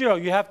only 0.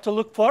 You have to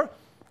look for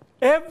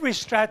every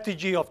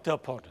strategy of the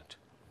opponent.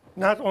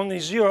 Not only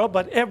 0,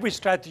 but every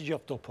strategy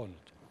of the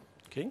opponent.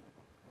 Okay?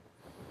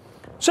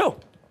 So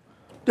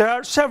there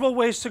are several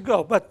ways to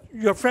go, but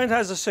your friend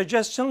has a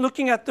suggestion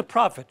looking at the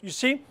profit. You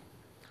see,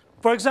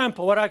 for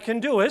example, what I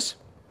can do is,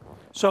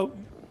 so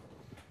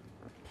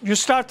you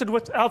started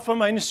with alpha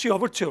minus C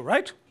over 2,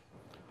 right?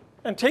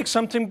 And take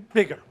something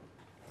bigger.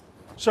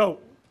 So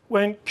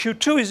when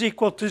Q2 is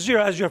equal to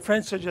 0, as your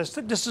friend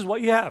suggested, this is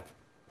what you have.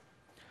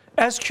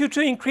 As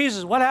Q2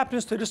 increases, what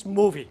happens to this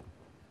movie?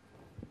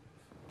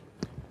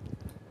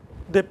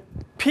 The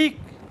peak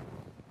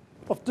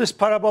of this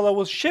parabola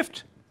will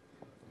shift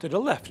to the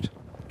left.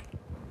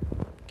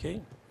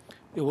 Okay?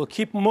 It will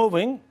keep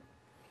moving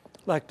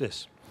like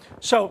this.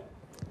 So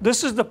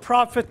this is the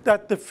profit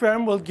that the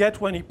firm will get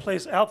when he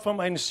plays alpha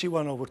minus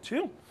C1 over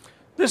 2.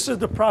 This is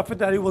the profit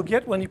that he will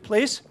get when he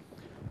plays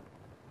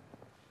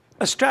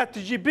a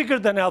strategy bigger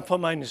than alpha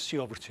minus C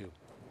over 2,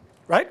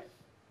 right?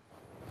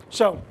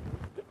 So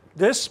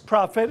this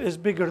profit is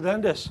bigger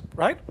than this,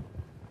 right?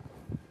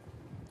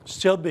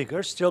 Still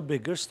bigger, still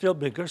bigger, still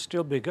bigger,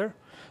 still bigger.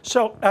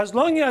 So as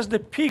long as the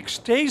peak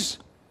stays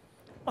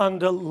on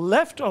the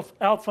left of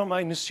alpha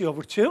minus C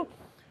over 2,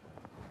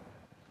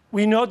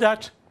 we know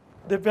that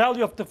the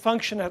value of the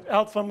function at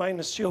alpha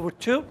minus C over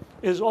 2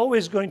 is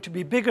always going to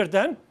be bigger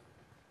than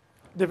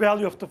the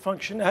value of the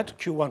function at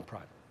Q1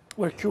 prime,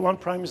 where Q1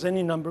 prime is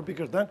any number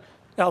bigger than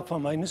alpha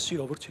minus C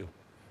over 2.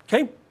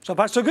 Okay, so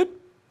far so good?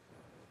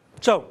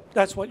 So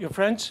that's what your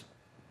friend's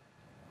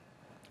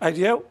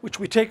idea, which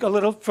we take a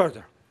little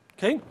further,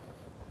 okay?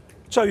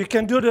 So you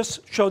can do this,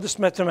 show this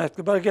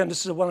mathematically, but again,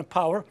 this is one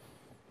power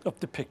of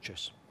the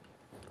pictures.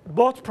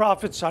 Both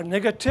profits are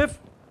negative,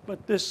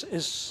 but this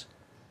is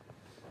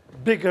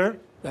bigger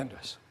than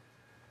this,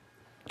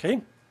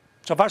 okay?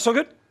 So far so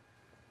good?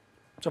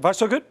 So far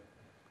so good?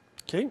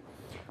 Okay,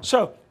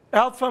 so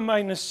alpha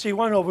minus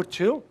C1 over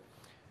 2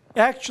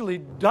 actually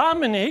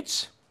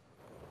dominates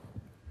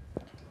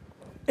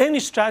any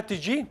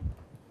strategy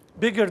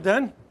bigger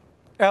than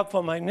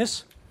alpha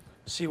minus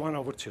C1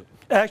 over 2.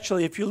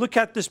 Actually, if you look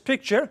at this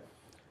picture,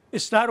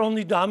 it's not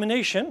only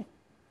domination,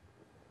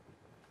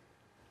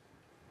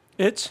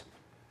 it's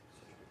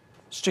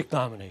strict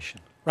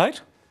domination,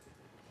 right?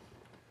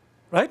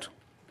 Right?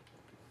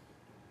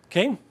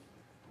 Okay?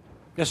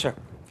 Yes, sir.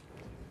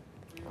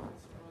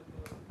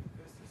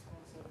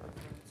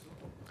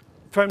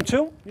 Firm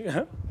 2? Yeah. In the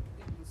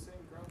same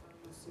graph, and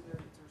we see their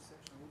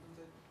intersection. Wouldn't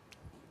that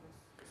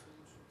give us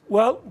a solution?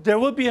 Well, there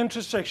will be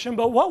intersection,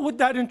 but what would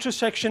that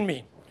intersection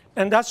mean?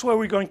 And that's where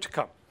we're going to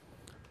come.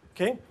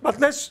 Okay? But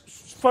let's,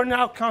 for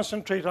now,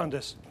 concentrate on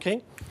this.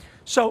 Okay?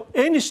 So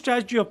any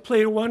strategy of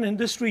player 1 in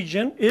this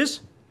region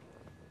is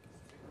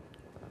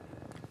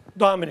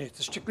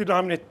dominated, strictly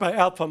dominated by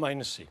alpha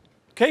minus C.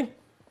 Okay?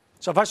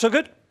 So far, so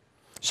good?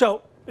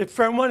 So if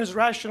firm 1 is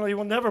rational, you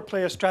will never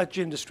play a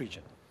strategy in this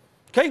region.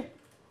 Okay?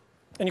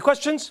 Any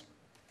questions?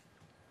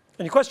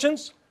 Any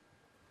questions?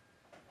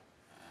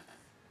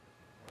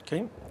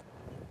 Okay.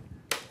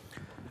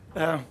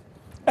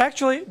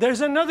 Actually,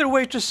 there's another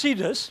way to see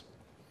this,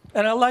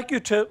 and I want you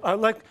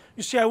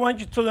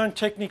to learn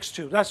techniques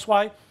too. That's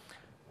why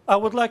I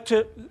would like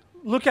to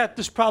look at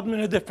this problem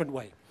in a different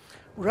way.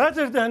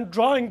 Rather than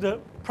drawing the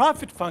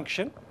profit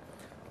function,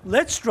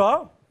 let's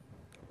draw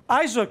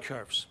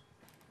isocurves.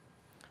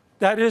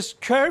 That is,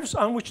 curves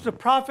on which the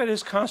profit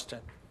is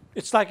constant.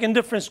 It's like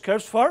indifference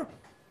curves for,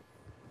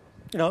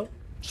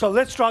 so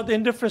let's draw the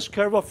indifference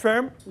curve of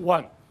firm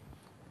 1,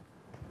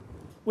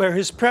 where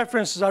his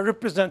preferences are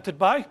represented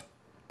by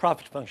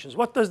profit functions.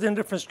 What does the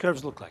indifference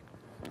curves look like?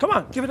 Come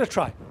on, give it a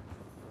try.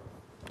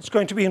 It's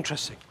going to be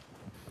interesting.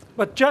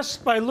 But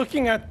just by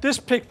looking at this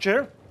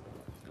picture,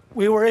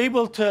 we were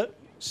able to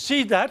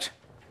see that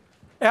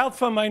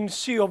alpha minus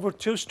C over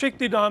 2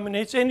 strictly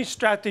dominates any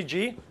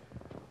strategy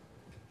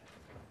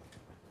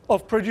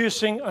of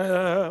producing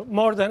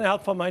more than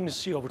alpha minus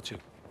C over 2.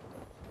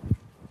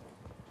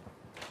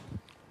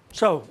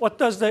 So what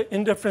does the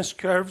indifference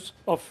curves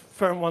of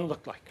firm 1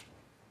 look like?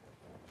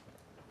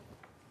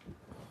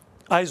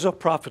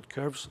 Isoprofit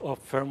curves of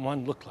firm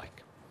 1 look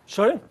like.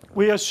 Sorry?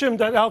 We assume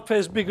that alpha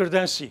is bigger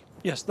than C.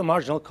 Yes, the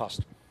marginal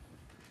cost.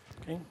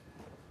 Okay.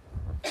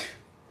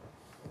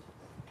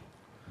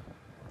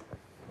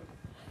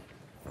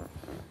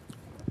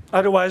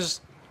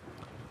 Otherwise,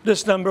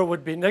 this number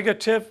would be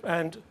negative,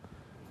 and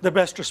the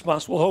best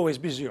response will always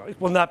be 0.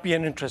 It will not be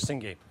an interesting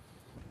game.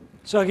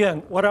 So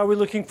again, what are we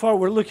looking for?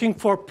 We're looking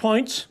for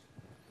points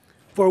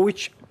for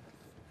which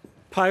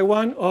pi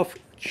 1 of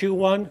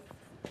Q1,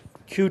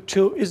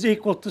 Q2 is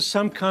equal to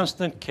some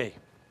constant K.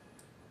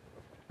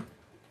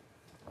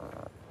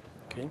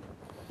 Okay.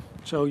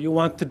 So you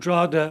want to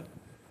draw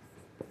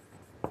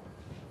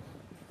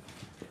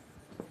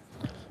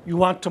you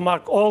want to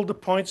mark all the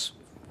points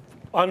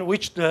on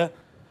which the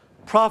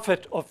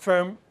profit of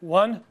firm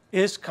 1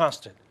 is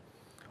constant.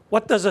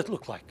 What does it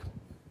look like?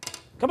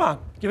 Come on,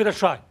 give it a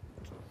try.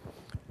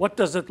 What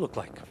does it look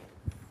like?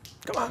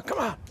 Come on, come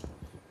on.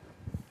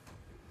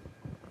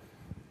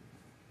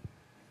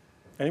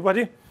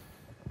 Anybody?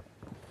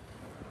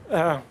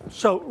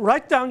 So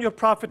write down your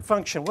profit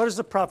function. What is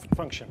the profit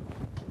function?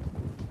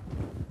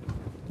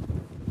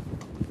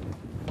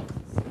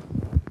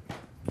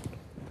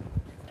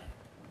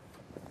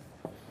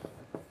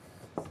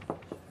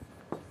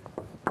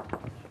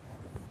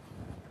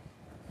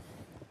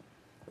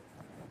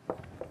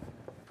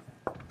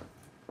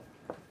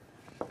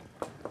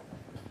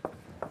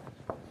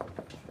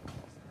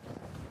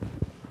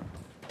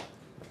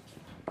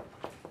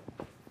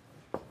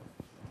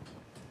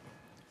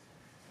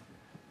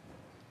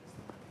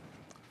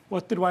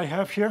 What did I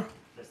have here?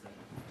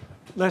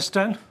 Less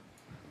than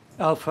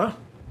alpha.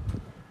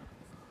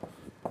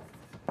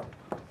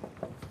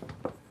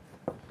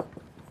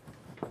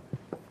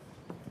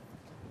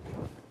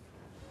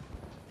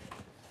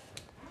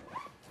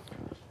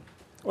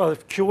 Well,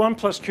 if Q1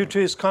 plus Q2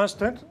 is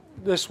constant,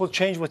 this will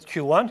change with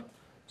Q1.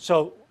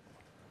 So,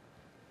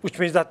 which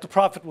means that the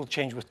profit will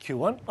change with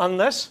Q1,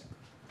 unless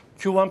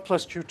Q1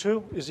 plus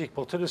Q2 is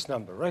equal to this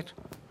number, right?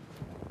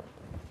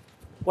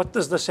 What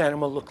does this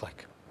animal look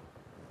like?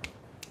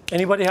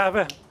 Anybody have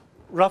a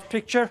rough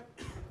picture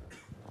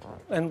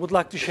and would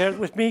like to share it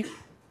with me?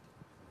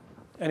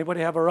 Anybody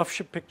have a rough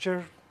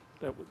picture?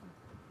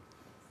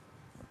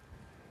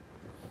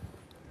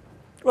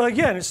 Well,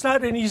 again, it's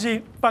not an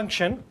easy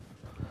function.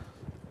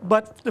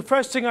 But the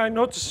first thing I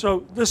noticed,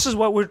 so this is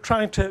what we're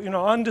trying to,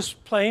 on this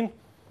plane,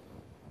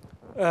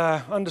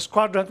 on this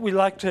quadrant, we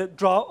like to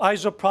draw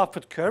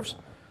isoprofit curves.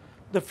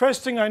 The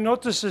first thing I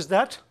notice is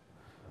that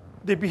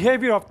the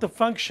behavior of the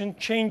function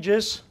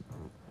changes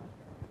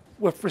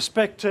with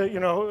respect to,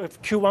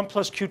 if Q1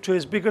 plus Q2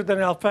 is bigger than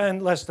alpha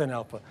and less than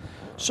alpha.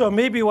 So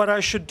maybe what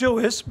I should do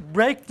is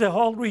break the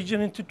whole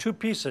region into two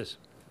pieces.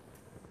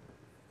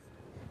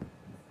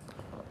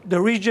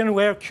 The region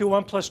where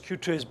Q1 plus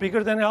Q2 is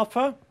bigger than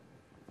alpha,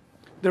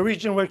 the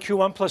region where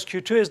Q1 plus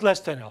Q2 is less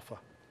than alpha.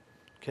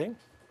 Okay?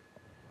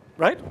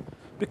 Right?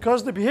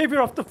 Because the behavior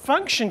of the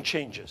function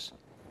changes.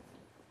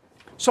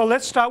 So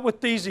let's start with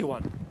the easy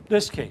one,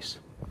 this case.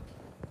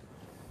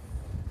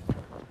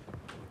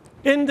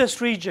 In this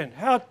region,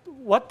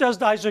 what does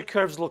the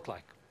isocurves look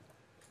like?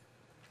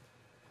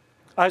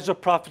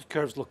 Isoprofit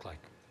curves look like?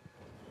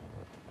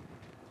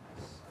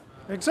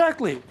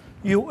 Exactly.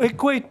 You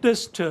equate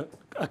this to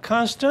a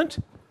constant,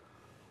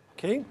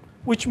 okay,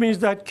 which means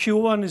that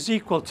Q1 is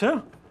equal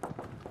to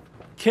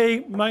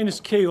K minus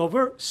K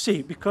over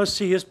C, because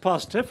C is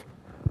positive.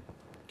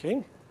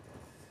 Okay?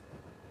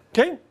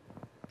 Okay?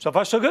 So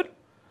far, so good?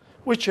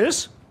 Which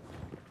is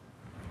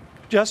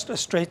just a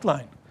straight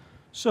line.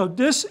 So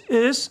this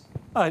is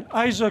an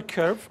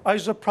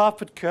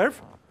isoprofit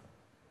curve.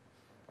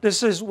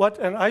 This is what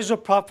an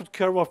isoprofit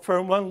curve of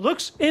firm 1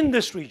 looks in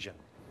this region.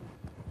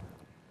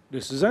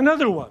 This is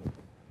another one.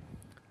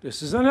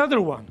 This is another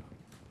one.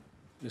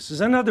 This is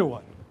another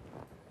one.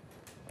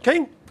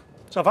 Okay?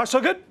 So far,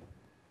 so good?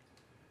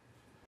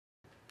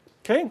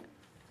 Okay?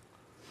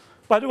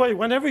 By the way,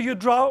 whenever you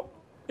draw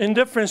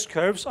indifference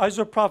curves,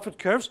 isoprofit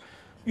curves,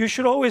 you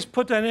should always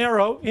put an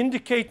arrow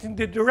indicating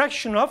the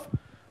direction of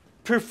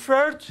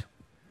preferred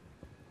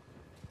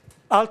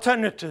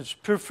alternatives,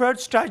 preferred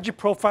strategy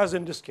profiles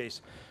in this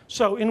case.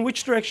 So in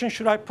which direction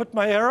should I put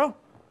my arrow?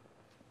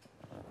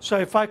 So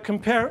if I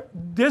compare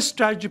this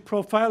strategy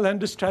profile and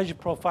this strategy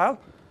profile,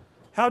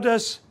 how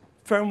does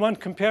firm 1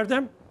 compare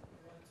them?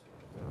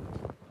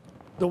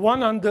 The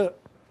one on the,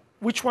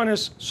 which one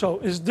is, so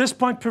is this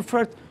point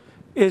preferred,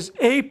 is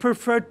A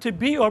preferred to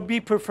B or B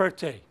preferred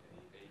to A?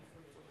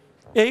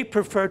 A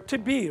preferred to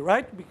B,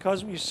 right?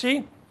 Because we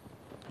see,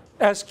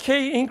 as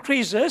K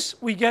increases,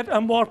 we get a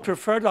more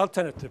preferred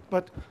alternative.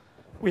 But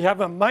we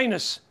have a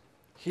minus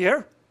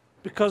here.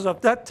 Because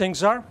of that,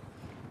 things are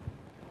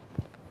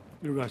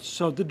reversed.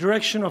 So the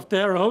direction of the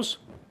arrows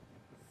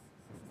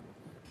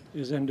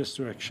is in this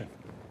direction.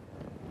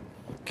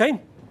 Okay?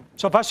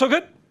 So far, so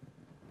good?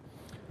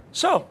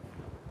 So,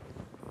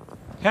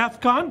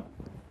 half gone,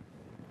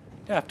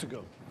 half to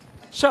go.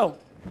 So,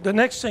 the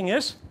next thing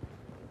is,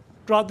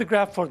 draw the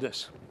graph for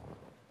this.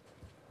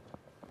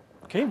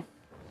 Okay?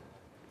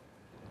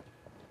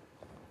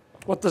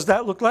 What does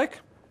that look like?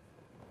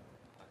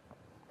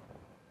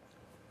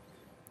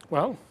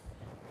 Well,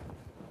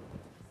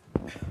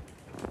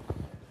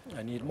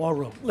 I need more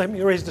room. Let me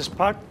erase this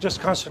part,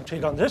 just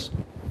concentrate on this.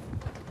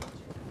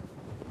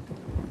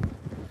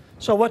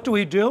 So what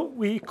do?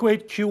 We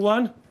equate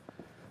Q1,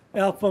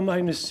 alpha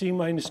minus C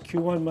minus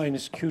Q1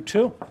 minus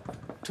Q2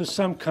 to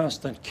some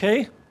constant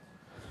K.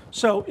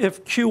 So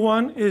if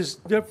Q1 is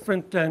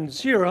different than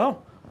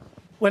 0,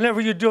 whenever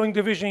you're doing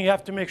division, you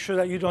have to make sure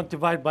that you don't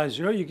divide by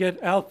 0. You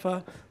get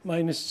alpha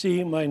minus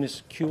C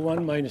minus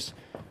Q1 minus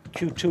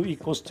Q2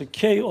 equals to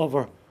K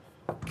over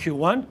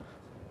Q1.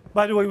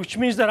 By the way, which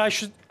means that I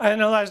should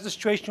analyze the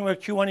situation where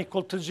Q1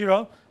 equal to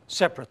 0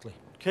 separately,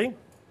 okay?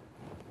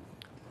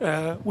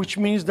 Which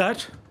means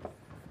that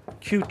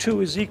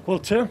Q2 is equal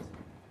to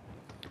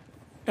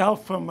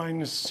alpha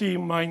minus C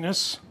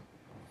minus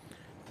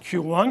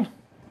Q1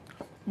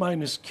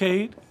 minus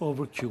K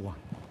over Q1.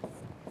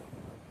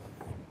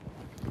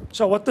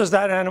 So what does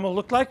that animal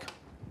look like?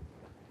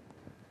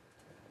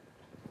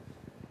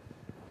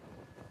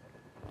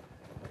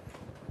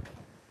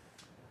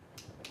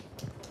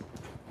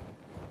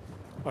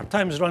 Our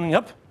time is running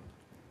up.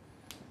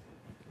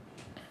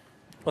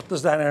 What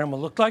does that animal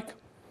look like?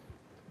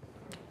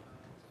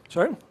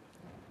 Sorry?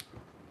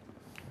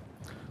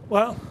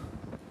 Well,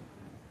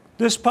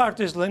 this part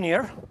is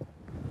linear.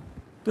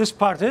 This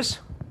part is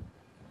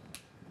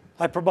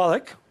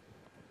hyperbolic.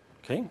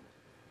 Okay.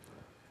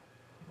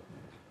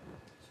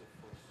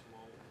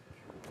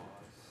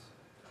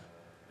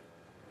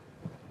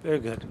 Very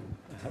good.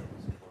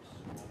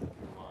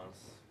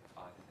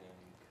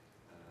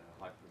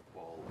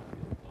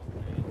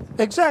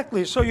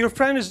 Exactly. So your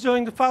friend is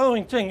doing the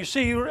following thing. You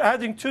see, you're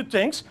adding two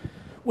things.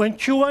 When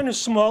Q1 is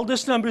small,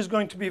 this number is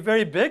going to be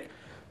very big.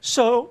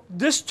 So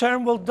this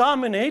term will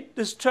dominate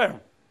this term,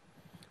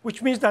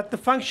 which means that the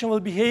function will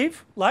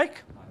behave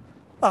like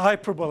a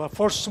hyperbola.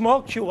 For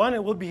small Q1,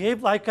 it will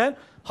behave like a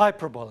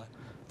hyperbola.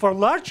 For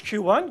large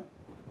Q1,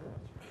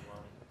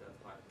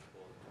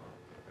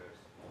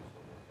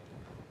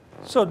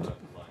 so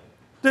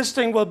this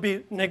thing will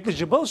be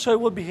negligible, so it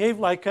will behave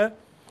like a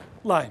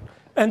line.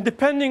 And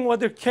depending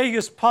whether K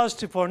is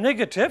positive or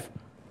negative,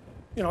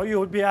 you know, you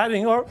would be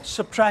adding or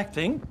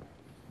subtracting.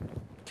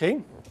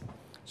 Okay?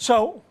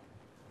 So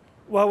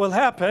what will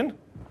happen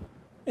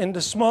in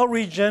the small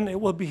region, it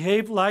will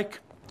behave like,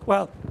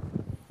 well,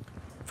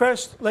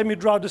 first let me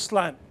draw this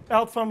line.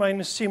 Alpha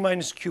minus C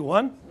minus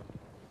Q1.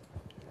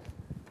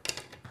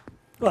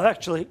 Well,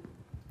 actually,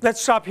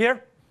 let's stop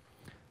here.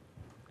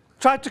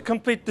 Try to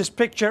complete this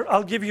picture.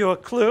 I'll give you a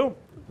clue.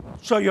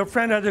 So your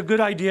friend had a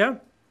good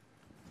idea.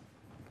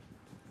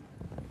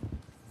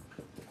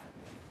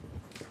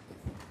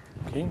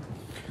 Okay.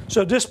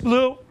 So this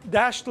blue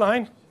dashed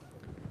line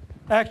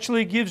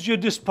actually gives you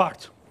this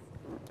part.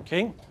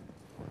 Okay.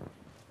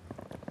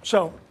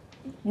 So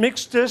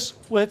mix this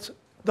with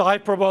the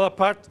hyperbola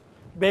part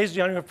based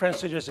on your friend's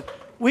suggestion.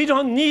 We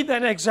don't need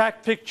an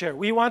exact picture.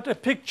 We want a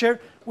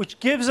picture which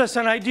gives us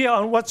an idea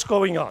on what's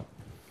going on.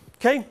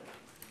 Okay?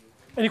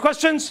 Any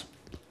questions?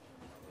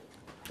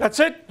 That's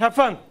it. Have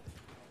fun.